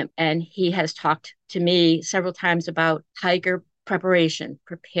Department, and he has talked to me several times about hiker preparation,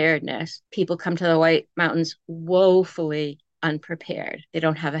 preparedness. People come to the White Mountains woefully unprepared. They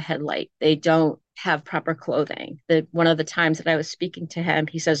don't have a headlight. They don't have proper clothing. One of the times that I was speaking to him,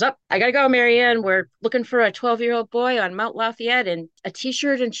 he says, I gotta go, Marianne. We're looking for a 12-year-old boy on Mount Lafayette in a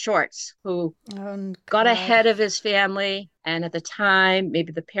t-shirt and shorts who got ahead of his family. And at the time,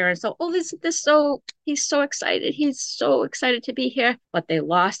 maybe the parents thought, he's so excited. He's so excited to be here. But they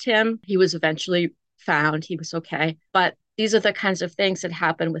lost him. He was eventually found. He was okay. But these are the kinds of things that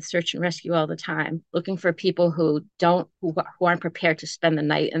happen with search and rescue all the time, looking for people who aren't prepared to spend the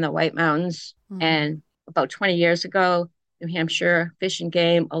night in the White Mountains. And about 20 years ago, New Hampshire Fish and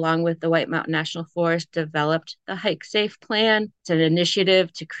Game, along with the White Mountain National Forest, developed the Hike Safe Plan. It's an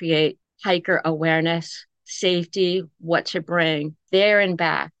initiative to create hiker awareness, safety, what to bring there and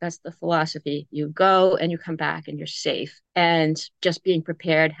back. That's the philosophy. You go and you come back and you're safe. And just being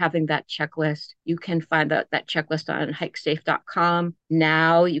prepared, having that checklist. You can find that checklist on hikesafe.com.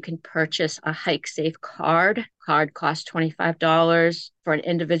 Now you can purchase a Hike Safe card. Card costs $25 for an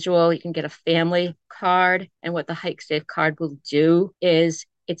individual. You can get a family card. And what the Hike Safe card will do is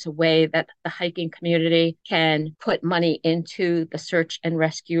it's a way that the hiking community can put money into the search and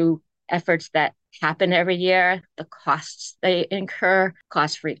rescue efforts that happen every year, the costs they incur,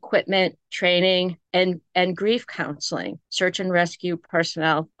 costs for equipment, training, and grief counseling. Search and rescue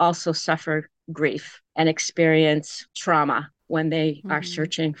personnel also suffer grief and experience trauma when they are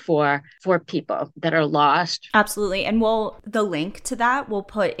searching for people that are lost. Absolutely. And the link to that we'll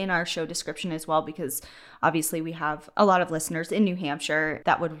put in our show description as well, because obviously we have a lot of listeners in New Hampshire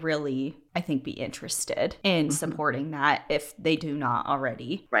that would really, I think, be interested in supporting that if they do not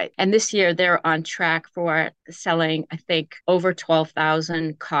already. Right. And this year they're on track for selling, I think, over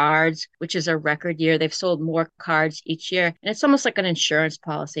 12,000 cards, which is a record year. They've sold more cards each year. And it's almost like an insurance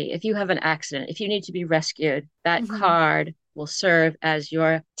policy. If you have an accident, if you need to be rescued, that card will serve as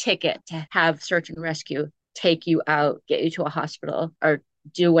your ticket to have search and rescue take you out, get you to a hospital, or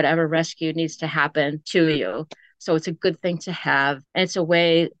do whatever rescue needs to happen to you. So it's a good thing to have. And it's a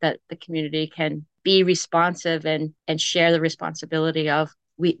way that the community can be responsive and share the responsibility of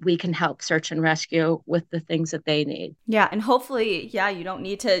we can help search and rescue with the things that they need. Yeah. And hopefully, you don't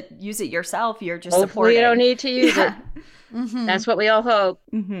need to use it yourself. You're just hopefully supporting. You don't need to use it. That's what we all hope.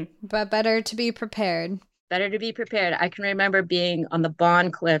 But better to be prepared. Better to be prepared. I can remember being on the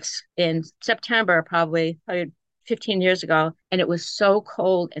Bond Cliffs in September, probably 15 years ago, and it was so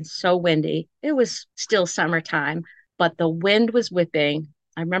cold and so windy. It was still summertime, but the wind was whipping.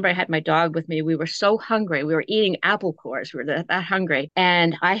 I remember I had my dog with me. We were so hungry. We were eating apple cores. We were that hungry.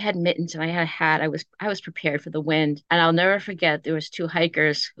 And I had mittens and I had a hat. I was prepared for the wind. And I'll never forget, there was two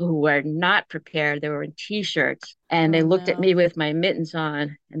hikers who were not prepared. They were in T-shirts. And they looked at me with my mittens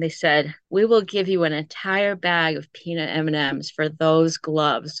on and they said, "We will give you an entire bag of peanut M&Ms for those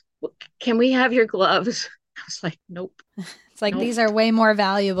gloves. Can we have your gloves?" I was like, nope. It's like, these are way more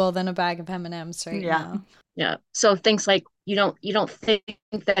valuable than a bag of M&Ms right now. Yeah. So things like you don't think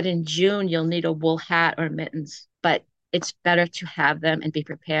that in June you'll need a wool hat or mittens, but it's better to have them and be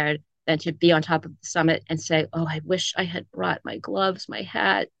prepared than to be on top of the summit and say, "Oh, I wish I had brought my gloves, my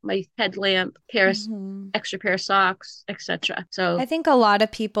hat, my headlamp, extra pair of socks, etc." So I think a lot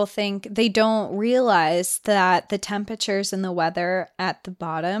of people think they don't realize that the temperatures and the weather at the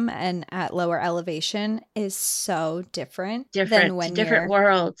bottom and at lower elevation is so different than when different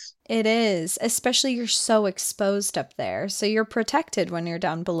worlds. It is, especially you're so exposed up there. So you're protected when you're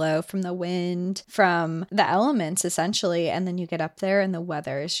down below from the wind, from the elements, essentially. And then you get up there and the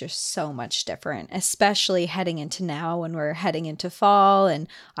weather is just so much different, especially heading into now when we're heading into fall, and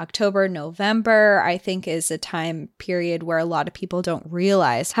October, November, I think is a time period where a lot of people don't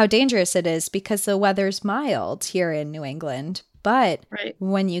realize how dangerous it is because the weather's mild here in New England. But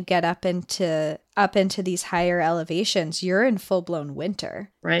when you get up into these higher elevations, you're in full-blown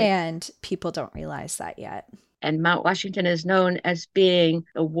winter. Right. And people don't realize that yet. And Mount Washington is known as being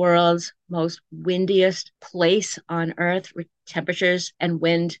the world's most windiest place on Earth. Temperatures and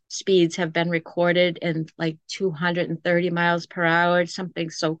wind speeds have been recorded in like 230 miles per hour, something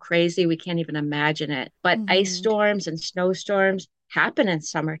so crazy we can't even imagine it. But ice storms and snowstorms happen in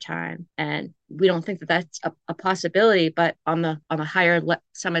summertime, and we don't think that that's a possibility, but on the higher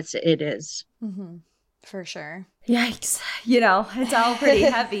summits it is. For sure. Yikes. It's all pretty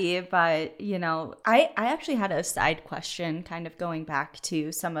heavy, but I actually had a side question kind of going back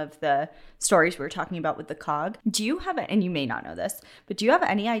to some of the stories we were talking about with the COG. Do you have, and you may not know this, but do you have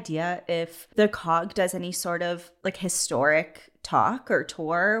any idea if the COG does any sort of like historic talk or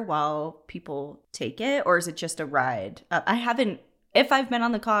tour while people take it, or is it just a ride? If I've been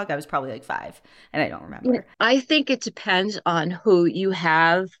on the COG, I was probably like 5 and I don't remember. I think it depends on who you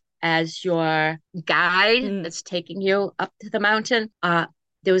have as your guide that's taking you up to the mountain.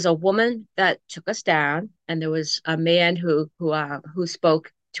 There was a woman that took us down, and there was a man who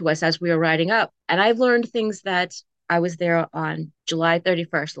spoke to us as we were riding up. And I learned things that I was there on July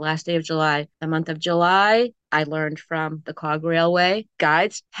 31st, the last day of July. The month of July, I learned from the COG Railway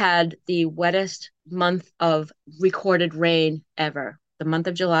guides, had the wettest month of recorded rain ever. The month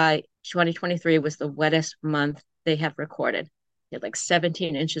of July 2023 was the wettest month they have recorded. It had like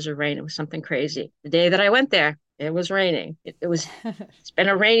 17 inches of rain. It was something crazy. The day that I went there, it was raining. It's been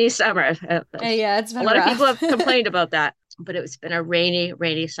a rainy summer. Yeah, it's been a lot rough. of people have complained about that, but it's been a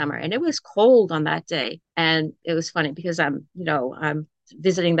rainy summer, and it was cold on that day. And it was funny because I'm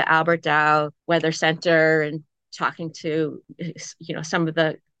visiting the Albert Dow Weather Center and talking to, some of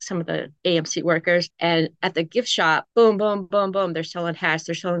the AMC workers. And at the gift shop, boom, boom, boom, boom, they're selling hats,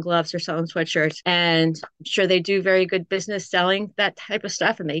 they're selling gloves, they're selling sweatshirts. And I'm sure they do very good business selling that type of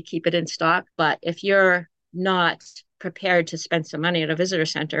stuff and they keep it in stock. But if you're not prepared to spend some money at a visitor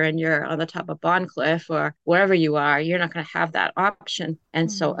center and you're on the top of Bond Cliff or wherever you are, you're not going to have that option.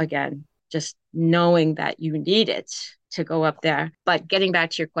 And so again, just knowing that you need it to go up there. But getting back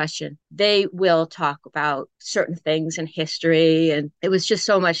to your question, they will talk about certain things in history. And it was just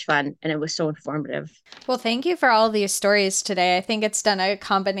so much fun and it was so informative. Well, thank you for all these stories today. I think it's done a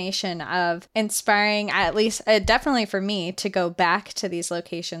combination of inspiring, at least definitely for me, to go back to these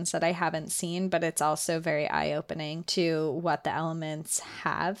locations that I haven't seen, but it's also very eye-opening to what the elements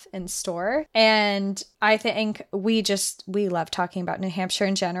have in store. And I think we love talking about New Hampshire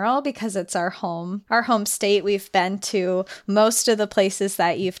in general because it's our home state. We've been to most of the places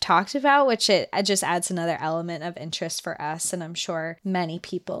that you've talked about, which it just adds another element of interest for us. And I'm sure many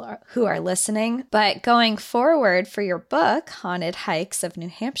people who are listening. But going forward for your book, Haunted Hikes of New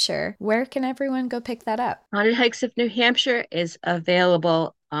Hampshire, where can everyone go pick that up? Haunted Hikes of New Hampshire is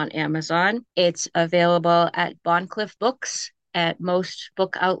available on Amazon. It's available at Bondcliff Books, at most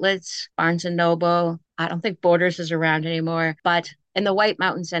book outlets, Barnes and Noble. I don't think Borders is around anymore, but in the White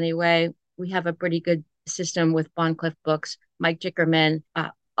Mountains anyway, we have a pretty good system with Bondcliff Books. Mike Dickerman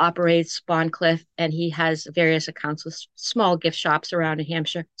operates Bondcliff, and he has various accounts with small gift shops around New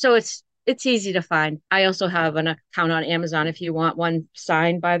Hampshire. So it's easy to find. I also have an account on Amazon. If you want one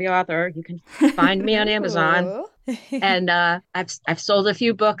signed by the author, you can find me on Amazon. And I've sold a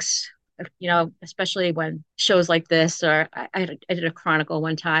few books, especially when shows like this, or I did a Chronicle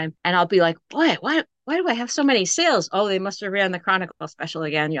one time, and I'll be like, boy, why do I have so many sales? Oh, they must have ran the Chronicle special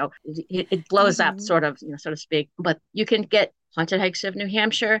again. It blows up, sort of, so to speak. But you can get Haunted Hikes of New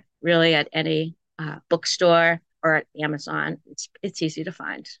Hampshire really at any bookstore or at Amazon. It's easy to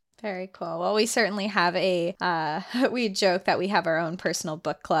find. Very cool. Well, we certainly have we joke that we have our own personal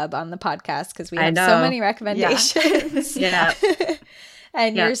book club on the podcast because we have so many recommendations. Yeah.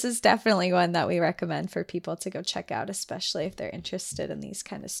 And yours is definitely one that we recommend for people to go check out, especially if they're interested in these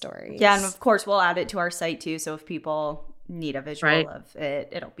kind of stories. Yeah, and of course, we'll add it to our site too. So if people need a visual of it,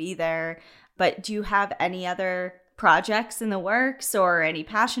 it'll be there. But do you have any other projects in the works or any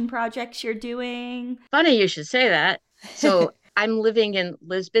passion projects you're doing? Funny you should say that. So I'm living in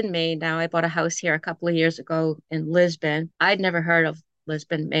Lisbon, Maine now. I bought a house here a couple of years ago in Lisbon. I'd never heard of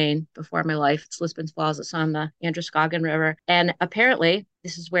Lisbon, Maine before in my life. It's Lisbon Falls. It's on the Androscoggin River. And apparently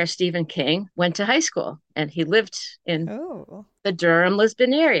this is where Stephen King went to high school. And he lived in the Durham,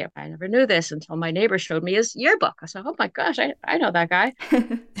 Lisbon area. I never knew this until my neighbor showed me his yearbook. I said, oh my gosh, I know that guy.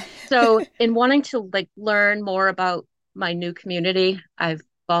 So in wanting to learn more about my new community, I've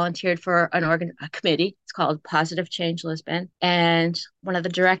volunteered for a committee. It's called Positive Change Lisbon. And one of the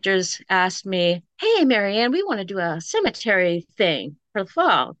directors asked me, hey, Marianne, we want to do a cemetery thing for the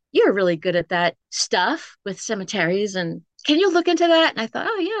fall. You're really good at that stuff with cemeteries. And can you look into that? And I thought,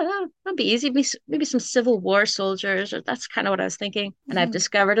 oh, yeah, that'd be easy. Maybe some Civil War soldiers, or that's kind of what I was thinking. And I've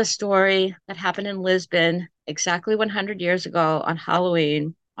discovered a story that happened in Lisbon exactly 100 years ago on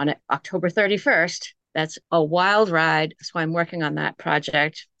Halloween on October 31st. That's a wild ride. So I'm working on that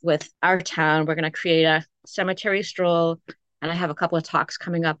project with our town. We're going to create a cemetery stroll. And I have a couple of talks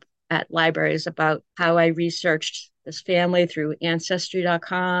coming up at libraries about how I researched this family through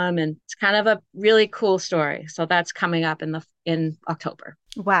Ancestry.com. And it's kind of a really cool story. So that's coming up in October.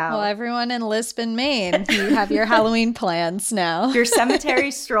 Wow. Well, everyone in Lisbon, Maine, you have your Halloween plans now. Your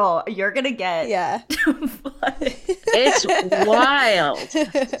cemetery stroll. You're going to get... Yeah. It's wild.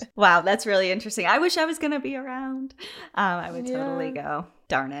 Wow, that's really interesting. I wish I was going to be around. I would totally go.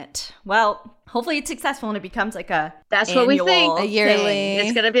 Darn it. Well, hopefully it's successful and it becomes like that's what we think. A yearly thing.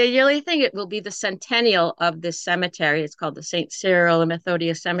 It's going to be a yearly thing. It will be the centennial of this cemetery. It's called the St. Cyril and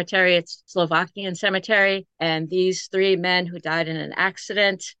Methodius Cemetery. It's Slovakian cemetery. And these three men who died in an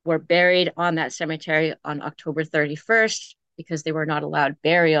accident were buried on that cemetery on October 31st because they were not allowed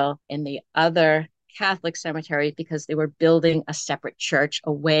burial in the other Catholic cemetery because they were building a separate church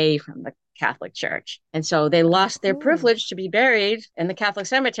away from the Catholic Church. And so they lost their privilege to be buried in the Catholic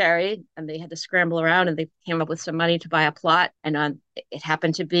cemetery, and they had to scramble around, and they came up with some money to buy a plot. And it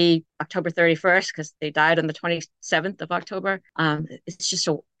happened to be October 31st because they died on the 27th of October. It's just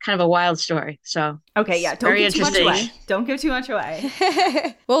kind of a wild story. So okay, yeah, don't give too much away. Don't give too much away.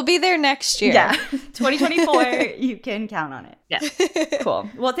 We'll be there next year. Yeah, 2024, you can count on it. Yeah. Cool.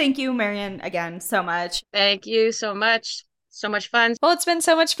 Well, thank you, Marianne, again, so much. Thank you so much. So much fun. Well, it's been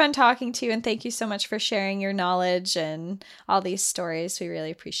so much fun talking to you, and thank you so much for sharing your knowledge and all these stories. We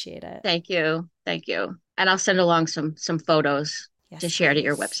really appreciate it. Thank you. Thank you. And I'll send along some photos to share to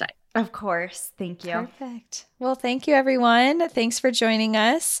your website. Of course. Thank you. Perfect. Well, thank you, everyone. Thanks for joining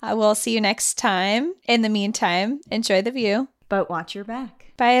us. We'll see you next time. In the meantime, enjoy the view. But watch your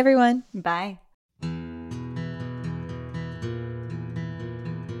back. Bye, everyone. Bye.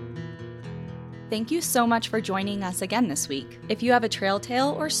 Thank you so much for joining us again this week. If you have a trail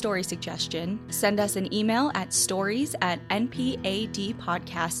tale or story suggestion, send us an email at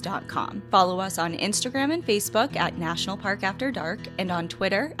stories@npadpodcast.com. Follow us on Instagram and Facebook at National Park After Dark and on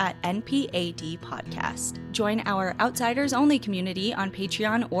Twitter at NPAD Podcast. Join our Outsiders Only community on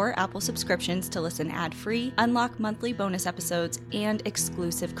Patreon or Apple subscriptions to listen ad-free, unlock monthly bonus episodes, and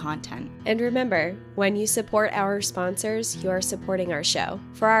exclusive content. And remember, when you support our sponsors, you are supporting our show.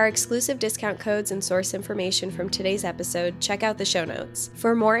 For our exclusive discount codes and source information from today's episode, check out the show notes.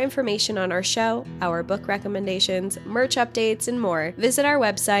 For more information on our show, our book recommendations, merch updates, and more, visit our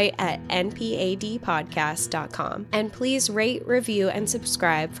website at npadpodcast.com. And please rate, review, and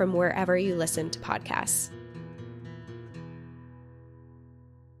subscribe from wherever you listen to podcasts.